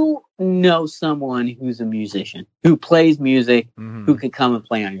you know someone who's a musician, who plays music, Mhm. who can come and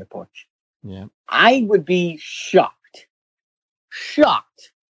play on your porch. Yeah. I would be shocked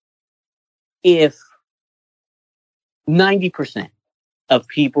if 90% of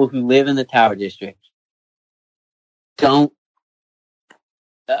people who live in the Tower District don't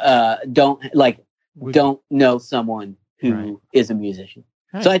know someone who is Right. a musician.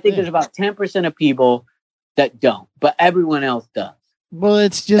 So I think Yeah. there's about 10% of people that don't, but everyone else does. Well,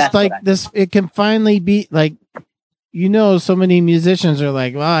 it's just That's what like I- this. It can finally be like, so many musicians are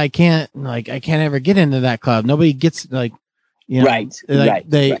like, well, I can't ever get into that club. Nobody gets like, Right, like right,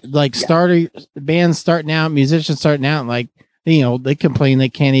 they right, like yeah. bands starting out, musicians starting out, like, they complain they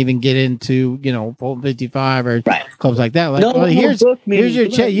can't even get into, Fulton 55 or Right. clubs like that. Like, No, well, no, here's book me. your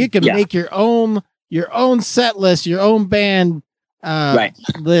check. You can Yeah. make your own set list, your own band Right.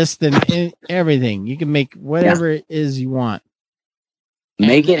 list, and everything. You can make whatever it is you want.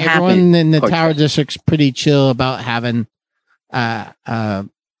 Make And it happen. Everyone in the Porch Tower Fest. District's pretty chill about having, I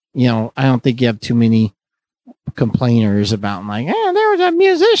don't think you have too many complainers about like, there was a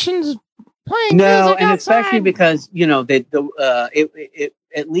musicians playing No, music and outside. especially because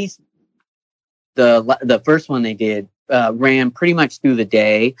at least the first one they did ran pretty much through the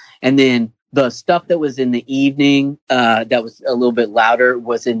day, and then the stuff that was in the evening that was a little bit louder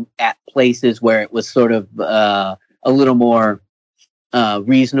was at places where it was sort of a little more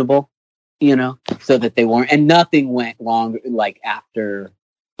reasonable, so that they weren't, and nothing went longer, like after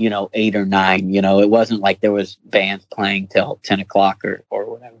 8 or 9. It wasn't like there was bands playing till 10 o'clock or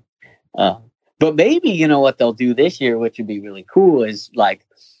whatever. But maybe what they'll do this year, which would be really cool, is like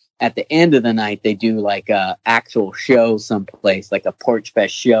at the end of the night they do like a actual show someplace, like a Porch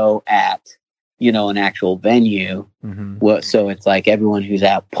Fest show at an actual venue. Mm-hmm. So it's like everyone who's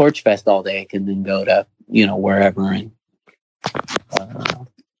at Porch Fest all day can then go to wherever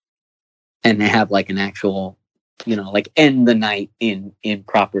and they have like an actual like end the night in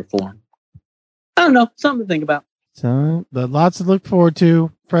proper form. I don't know, something to think about. So, but lots to look forward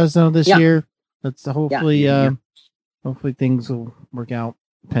to. Fresno this year. Let's hopefully hopefully things will work out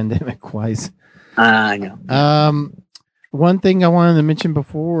pandemic wise. I know. One thing I wanted to mention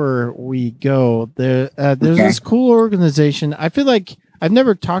before we go, there's this cool organization. I feel like I've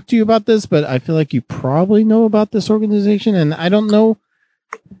never talked to you about this, but I feel like you probably know about this organization, and I don't know.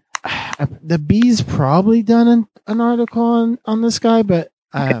 The Bee's probably done an article on this guy, but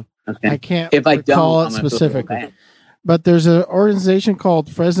I can't recall it specifically. But there's an organization called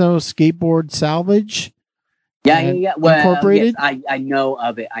Fresno Skateboard Salvage. Yeah. Well, Incorporated. Yes, I know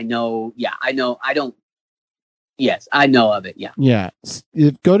of it. I know. Yeah, I know. I don't. Yes, I know of it. Yeah. Yeah.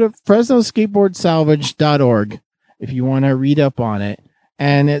 Go to FresnoSkateboardSalvage.org if you want to read up on it.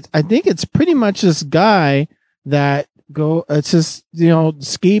 And I think it's pretty much this guy that it's this,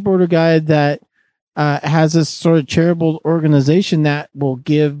 skateboarder guy that has this sort of charitable organization that will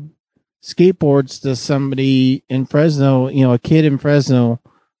give skateboards to somebody in Fresno, a kid in Fresno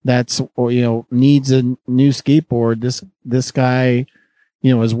that's, needs a new skateboard. This guy,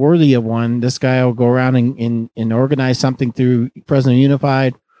 is worthy of one. This guy will go around and organize something through Fresno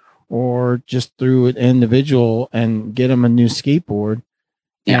Unified or just through an individual and get him a new skateboard.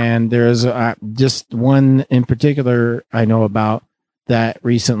 Yeah. And there's just one in particular I know about that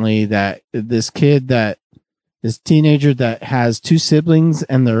recently, that this teenager that has 2 siblings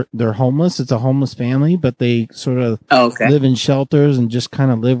and they're homeless. It's a homeless family, but they sort of live in shelters and just kind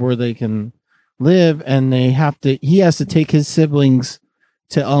of live where they can live. And he has to take his siblings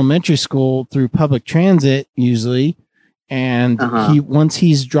to elementary school through public transit usually. And once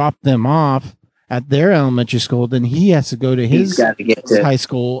he's dropped them ois at their elementary school, then he has to go to his high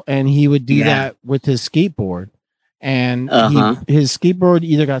school, and he would do that with his skateboard. And his skateboard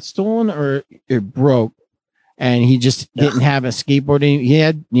either got stolen or it broke, and he just didn't have a skateboard. He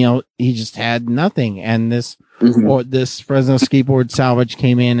had, he just had nothing. And this Fresno Skateboard Salvage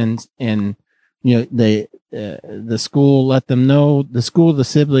came in and the school let them know, the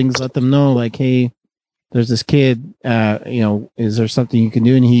siblings let them know, like, hey, there's this kid, is there something you can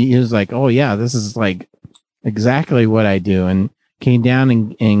do? And he was like, oh yeah, this is like exactly what I do. And came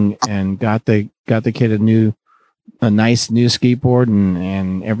down and got the kid a nice new skateboard,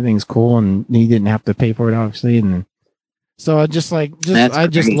 and everything's cool, and he didn't have to pay for it, obviously. And so I just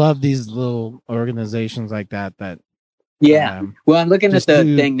love these little organizations like that. Well, I'm looking at the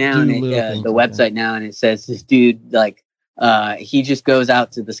thing now, and the website now, and it says this dude, like, he just goes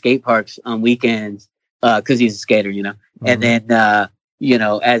out to the skate parks on weekends, cause he's a skater, and then,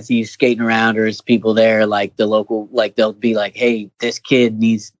 as he's skating around, or his people there, like the local, like they'll be like, hey, this kid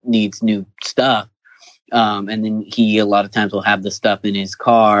needs new stuff. And then he a lot of times will have the stuff in his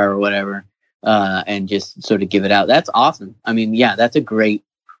car or whatever, and just sort of give it out. That's awesome. I mean, yeah, that's a really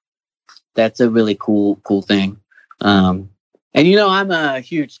cool thing. And I'm a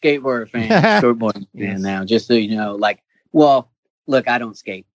huge skateboarder fan, shortboarding fan now, just so you know, like, well, look, I don't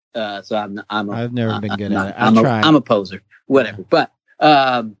skate. So I've never been good at it. I'm a poser, whatever. Yeah. But,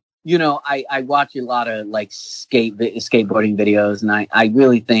 I watch a lot of like skateboarding videos, and I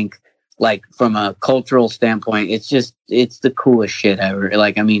really think, like, from a cultural standpoint, it's the coolest shit ever.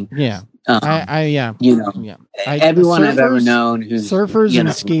 Like, I mean, everyone I've ever known who's surfers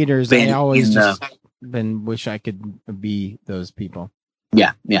and skaters, I always wish I could be those people.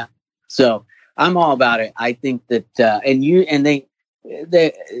 Yeah. So I'm all about it. I think that,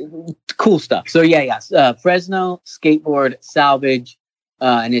 the cool stuff. So Fresno Skateboard Salvage,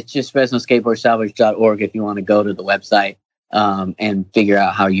 and it's just FresnoSkateboardSalvage.org if you want to go to the website. And figure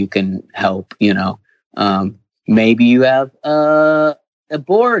out how you can help, maybe you have a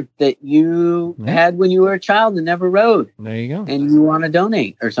board that you had when you were a child and never rode. There you go. And you want to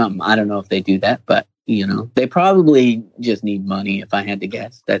donate or something. I don't know if they do that, but they probably just need money. If I had to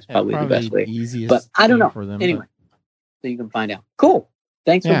guess, that's probably the best way. But I don't know. For them, anyway, so you can find out. Cool.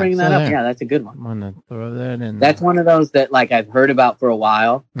 Thanks for Yeah, bringing so that up. there. Yeah, that's a good one. I'm gonna throw that in. That's one of those that like I've heard about for a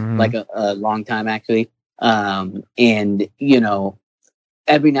while, Mhm. like a long time actually. And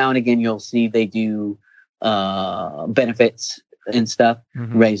every now and again you'll see they do benefits and stuff,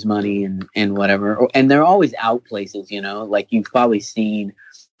 Mhm. raise money and whatever. And they're always out places, like you've probably seen.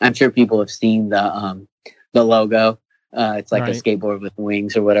 I'm sure people have seen the logo. It's like a Right. skateboard with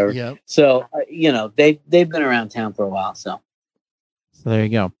wings or whatever. Yep. So they've been around town for a while. So So there you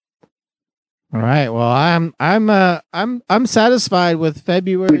go. All right. Well, I'm satisfied with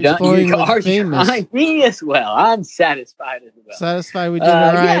February's Flowing with Famous. Me as well. I'm satisfied as well. Satisfied we did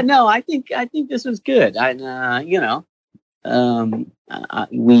all right. Yeah, no, I think this was good.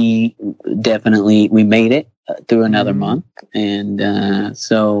 We definitely made it through another Mhm. month, and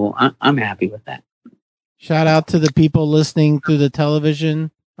so I'm happy with that. Shout out to the people listening through the television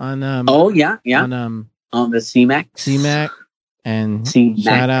on Oh yeah, on the CMAX. CMAC, and CMAC,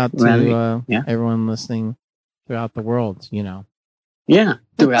 shout out to rather. Yeah. everyone listening throughout the world. Yeah,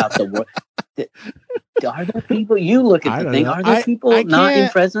 throughout the world. Are there people? You look I at the don't thing. know. Are there people I not in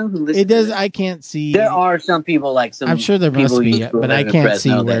can't- Fresno who listen? It does. To this? I can't see. There are some people like some. I'm sure there must people be, used to but I live in can't see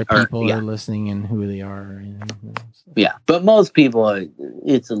Fresno where that are- people yeah. are listening and who they are. Or anything. Yeah, but most people,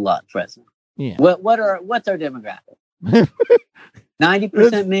 it's a lot Fresno. Yeah. What's our demographic?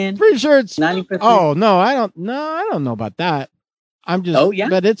 90% men. Pretty sure it's 90%. Oh no, I don't know about that. I'm just Oh, yeah?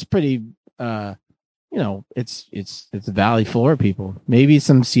 but it's pretty it's Valley Floor people. Maybe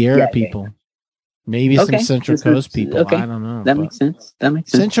some Sierra Yeah. people. Maybe Okay. some Central This is- Coast people. okay. I don't know. That but makes sense.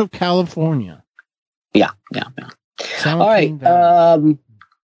 Central California. Yeah. San All right. Joaquin Valley.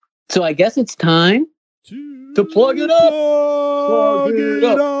 So I guess it's time. to plug it up. Plug it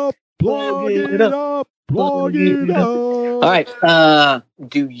up. Plug it up. Plug it up. All right.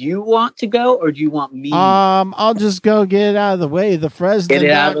 Do you want to go or do you want me? I'll just go get it out of the way. The Get it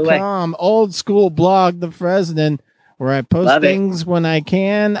out of the way. Fresden.com, old school blog, The Fresden, where I post Love it. things when I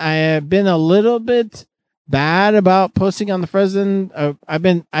can. I have been a little bit bad about posting on the Fresden. I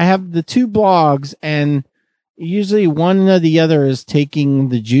have the two blogs, and usually one or the other is taking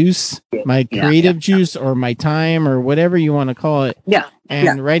the juice, my creative juice or my time or whatever you want to call it. Yeah.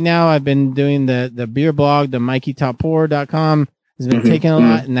 And right now I've been doing the beer blog, the MikeyTopPour.com has been taking a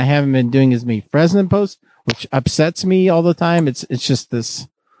lot, and I haven't been doing as many Fresden posts, which upsets me all the time. It's just this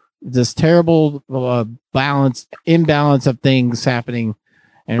terrible imbalance of things happening.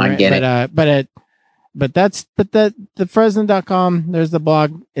 And I get it. But the Fresden.com, there's the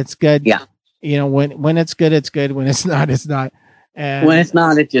blog. It's good. Yeah. When it's good, it's good. When it's not, it's not. And When it's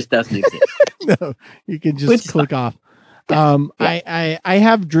not, it just doesn't exist. no, you can just Which is click off. Yeah. I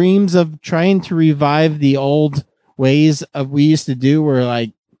have dreams of trying to revive the old ways of we used to do where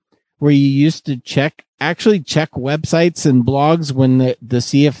you used to check websites and blogs when to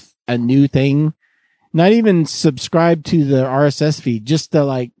see if a new thing, not even subscribe to the RSS feed, just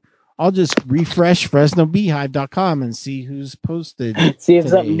to I'll just refresh FresnoBeehive.com and see who's posted. See if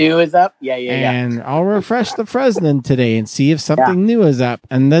today. something new is up. Yeah. And I'll refresh the Fresden today and see if something new is up.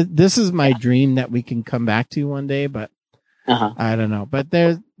 And this is my dream that we can come back to one day, but I don't know. But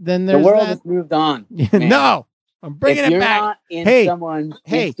there's The world that. has moved on. No, I'm bringing if it you're back. not in Hey, someone's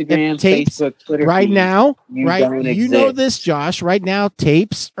hey, Instagram, if tapes Facebook, Twitter right feed, now, you right? don't You know exist. this, Josh. Right now,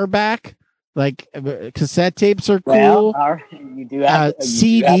 tapes are back. Cassette tapes are cool. Well, all right, you do have,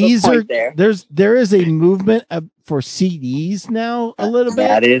 CDs are are there is a movement for CDs now a little bit.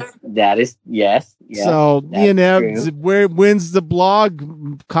 That is yes. So that's true. when's the blog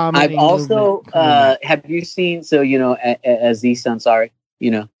commenting? I've also movement coming back? have you seen Aziz Ansari?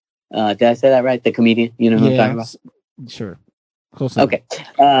 Did I say that right? The comedian. You know who I'm talking about? Sure. Close enough. Okay.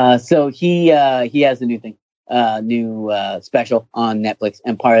 So he has a new thing, new special on Netflix,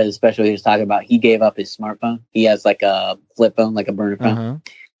 and part of the special he was talking about, he gave up his smartphone. He has like a flip phone, like a burner phone.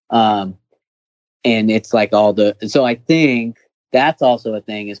 And it's like so I think that's also a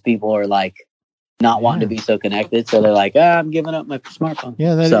thing is people are not wanting to be so connected. So they're like, I'm giving up my smartphone.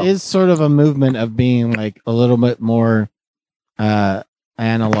 Yeah, that is sort of a movement of being a little bit more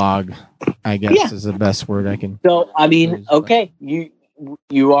analog, I guess is the best word I can. So, I mean, okay, you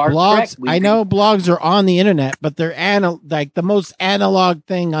are blogs. correct. I know blogs are on the internet, but they're the most analog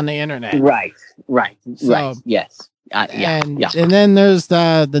thing on the internet. Right. So, Yes. And then there's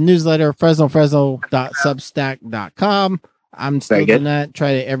the newsletter, fresno.substack.com. I'm still doing that.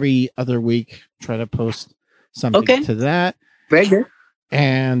 Try to every other week, try to post something to that. Very good.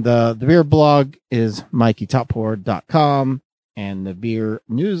 And the beer blog is MikeyTopPour.com. And the beer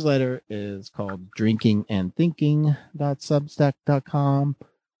newsletter is called drinkingandthinking.substack.com.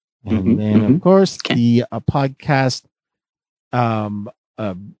 And then, of course, the podcast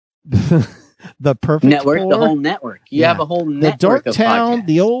the perfect network, Pour. the whole network. You Yeah. have a whole The network of Dorktown, podcasts.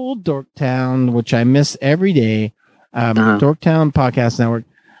 the old Dorktown, which I miss every day. Dorktown Podcast Network.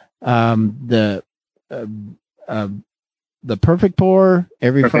 The Perfect Pour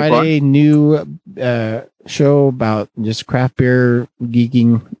every Perfect Friday, new show about just craft beer,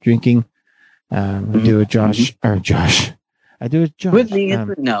 geeking, drinking. I do with Josh or Josh. I do with Josh. With me?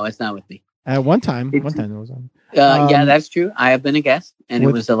 No, it's not with me. One time it was on. Yeah, that's true. I have been a guest, and it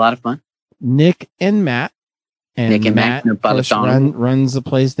was a lot of fun. Nick and Matt. And Nick and Matt Matt, of course, runs the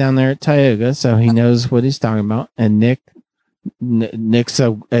place down there at Tioga, so he knows what he's talking about. And Nick's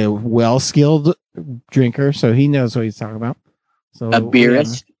a well-skilled drinker, so he knows what he's talking about. So a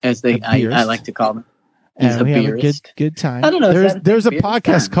beerist, as I like to call them. He's a we beerist. have a good time. I don't know. There's a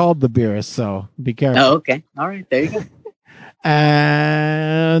podcast called The Beerist, so be careful. Oh, okay. All right. There you go.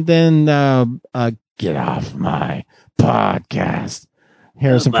 And then get off my podcast.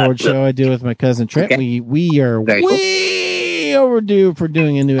 Harrison Ford show I do with my cousin Trent. Okay. We are way overdue for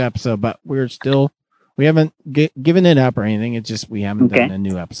doing a new episode, but we haven't given it up or anything. It's just we haven't done a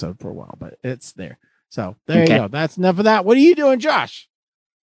new episode for a while, but it's there. So there you go. That's enough of that. What are you doing, Josh?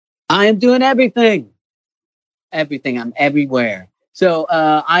 I am doing everything. Everything. I'm everywhere. So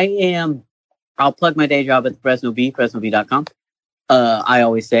I'll plug my day job at the Fresno Bee, FresnoBee.com. I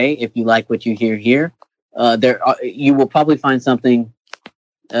always say, if you like what you hear here, you will probably find something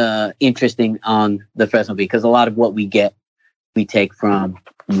interesting on the Fresno Bee, because a lot of what we take from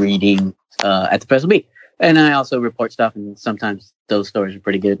reading at the Fresno Bee. And I also report stuff, and sometimes those stories are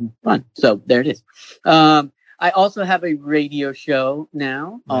pretty good and fun. So there it is. I also have a radio show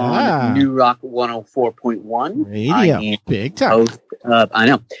now on New Rock 104.1. Radio, big time. I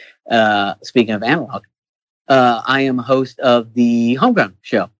know. Speaking of analog, I am host of the Homegrown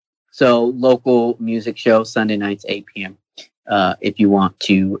Show. So local music show, Sunday nights, 8 p.m. If you want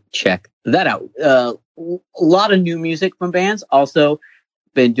to check that out. A lot of new music from bands. Also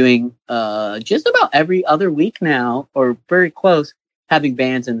been doing just about every other week now, or very close, having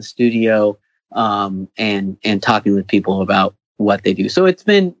bands in the studio and talking with people about what they do. So it's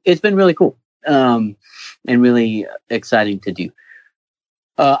been really cool and really exciting to do.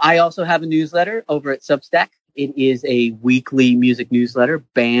 I also have a newsletter over at Substack. It is a weekly music newsletter,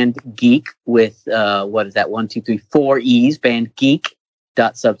 Band Geek, with 1, 2, 3, 4 E's,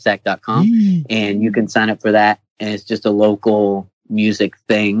 bandgeek.substack.com. And you can sign up for that. And it's just a local music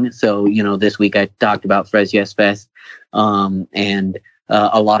thing. So, this week I talked about Fres Yes Fest. And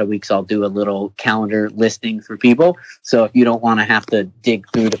a lot of weeks I'll do a little calendar listing for people. So if you don't want to have to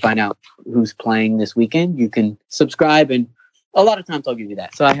dig through to find out who's playing this weekend, you can subscribe. And a lot of times I'll give you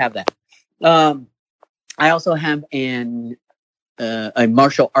that. So I have that. I also have a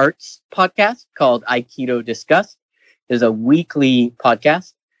martial arts podcast called Aikido Discussed. It's a weekly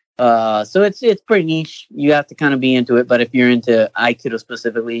podcast. So it's pretty niche. You have to kind of be into it. But if you're into Aikido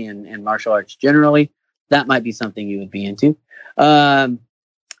specifically and martial arts generally, that might be something you would be into. And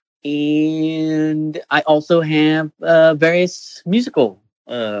I also have various musical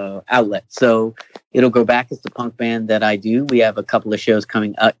outlets. So it'll go back as the punk band that I do. We have a couple of shows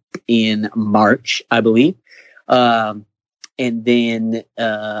coming up in March, I believe. And then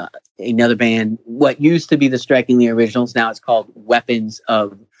another band, what used to be the Strikingly Originals, now it's called Weapons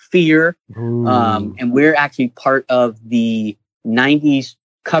of Fear. And we're actually part of the 90s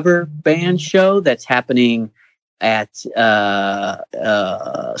cover band show that's happening at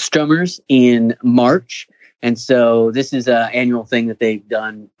Strummers in March. And so this is an annual thing that they've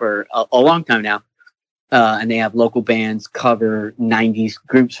done for a long time now. And they have local bands cover 90s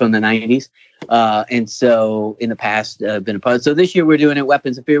groups from the 90s. And so in the past, been a part. So this year we're doing it,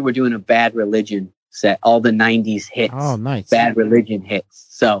 Weapons of Fear. We're doing a Bad Religion set, all the 90s hits. Oh, nice. Bad Religion hits.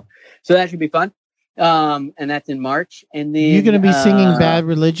 So that should be fun. And that's in March. And then you're going to be singing Bad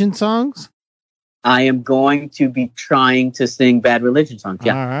Religion songs? I am going to be trying to sing Bad Religion songs.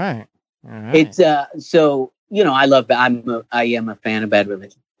 Yeah. All right. It's so I am a fan of Bad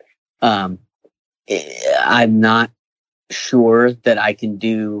Religion. I'm not sure that I can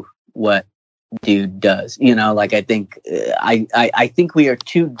do what Dude does. I think I think we are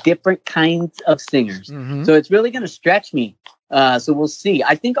two different kinds of singers. Mm-hmm. So it's really going to stretch me. So we'll see.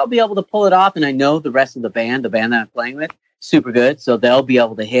 I think I'll be able to pull it off, and I know the rest of the band that I'm playing with, super good. So they'll be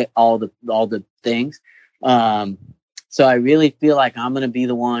able to hit all the things. So I really feel like I'm going to be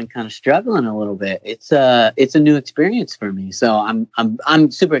the one kind of struggling a little bit. It's a new experience for me. So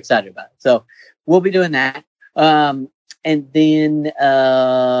I'm super excited about it. So we'll be doing that. And then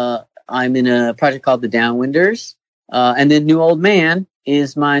I'm in a project called The Downwinders. And then New Old Man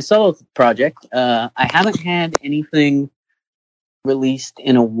is my solo project. I haven't had anything released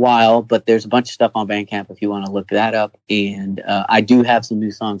in a while, but there's a bunch of stuff on Bandcamp if you want to look that up. And I do have some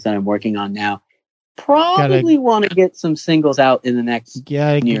new songs that I'm working on now. Probably want to get some singles out in the next.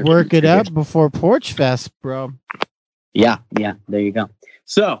 Yeah, work it up before Porch Fest, bro. Yeah. There you go.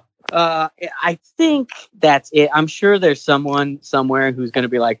 So I think that's it. I'm sure there's someone somewhere who's going to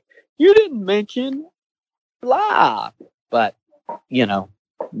be like, "You didn't mention blah," but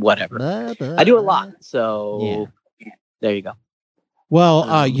whatever. Blah, blah. I do a lot, so there you go.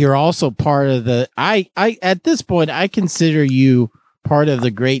 Well, you're also part of the. I at this point, I consider you part of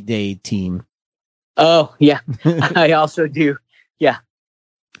the Great Day team. Oh yeah, I also do. Yeah,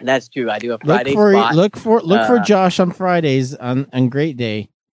 that's true. I do a Friday spot. Look for Josh on Fridays on Great Day.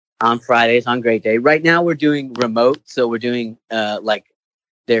 On Fridays on Great Day. Right now we're doing remote, so we're doing like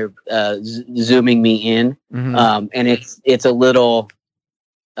they're zooming me in, and it's a little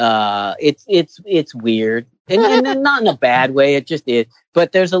it's weird, and not in a bad way. It just is,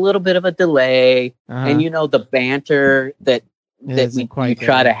 but there's a little bit of a delay, and the banter that we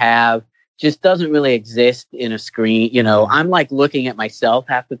try to have just doesn't really exist in a screen. I'm like looking at myself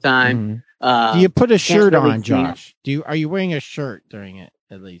half the time. Do you put a shirt on, Josh? Are you wearing a shirt during it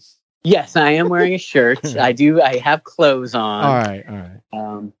at least? Yes, I am wearing a shirt. I do. I have clothes on. All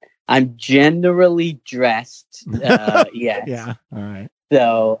right. I'm generally dressed. Yes. Yeah. All right.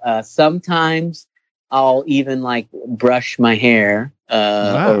 So sometimes I'll even like brush my hair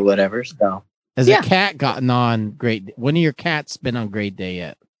or whatever. So has a cat gotten on Great? When of your cats been on Great Day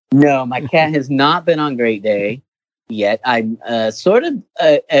yet? No, my cat has not been on Great Day yet. I'm I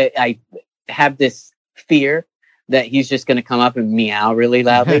have this fear that he's just going to come up and meow really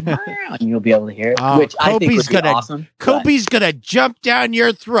loudly, and you'll be able to hear it, which I think would be awesome. Kobe's going to jump down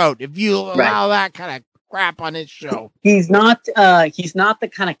your throat if you allow that kind of crap on his show. He's not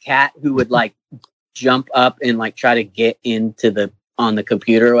the kind of cat who would like jump up and like try to get into on the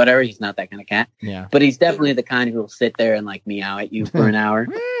computer or whatever. He's not that kind of cat. Yeah. But he's definitely the kind who will sit there and like meow at you for an hour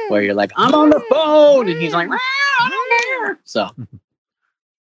where you're like, "I'm on the phone," and he's like, "I don't care." So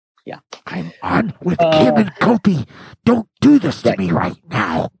yeah. I'm on with Kim and Kobe. Don't do this to me right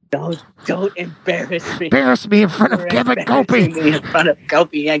now. Don't embarrass me. Embarrass me in front of Kim and Kobe. In front of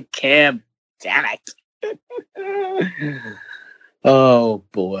Kobe and Kim. Damn it. Oh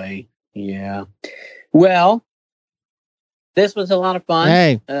boy. Yeah. Well, this was a lot of fun.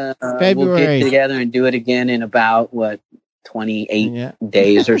 Hey, February. We'll get together and do it again in about 28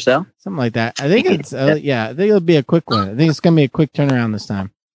 days or so. Something like that. I think it's I think it'll be a quick one. I think it's going to be a quick turnaround this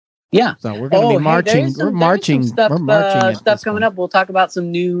time. Yeah. So we're going to be marching. We're marching. Stuff, we're marching. Stuff coming up. We'll talk about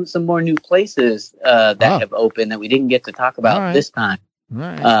some more new places that have opened that we didn't get to talk about this time. All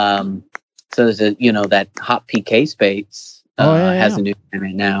right. So there's that Hot PK space has a new time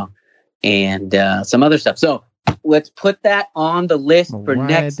right now, and some other stuff. So let's put that on the list for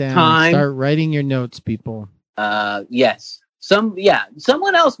next time. Start writing your notes, people. Yes.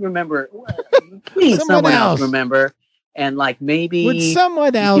 Someone else remember. Please, someone else remember. And like maybe would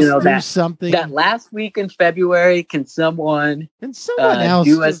someone else do something that last week in February? Can someone else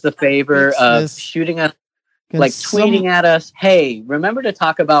do us the favor of shooting us, tweeting at us? Hey, remember to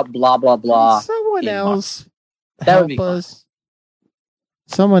talk about blah blah blah. Someone else that would be us.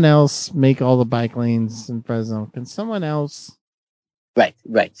 Someone else make all the bike lanes in Fresno. Can someone else? Right.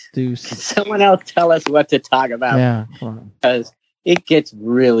 Do someone else tell us what to talk about? Yeah, come on. Because it gets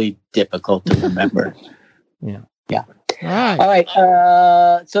really difficult to remember. Yeah. All right.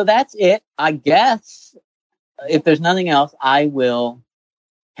 So that's it. I guess if there's nothing else, I will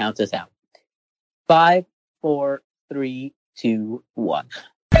count us out. 5, 4, 3, 2, 1.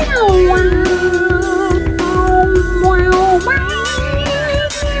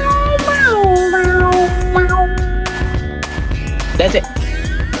 That's it.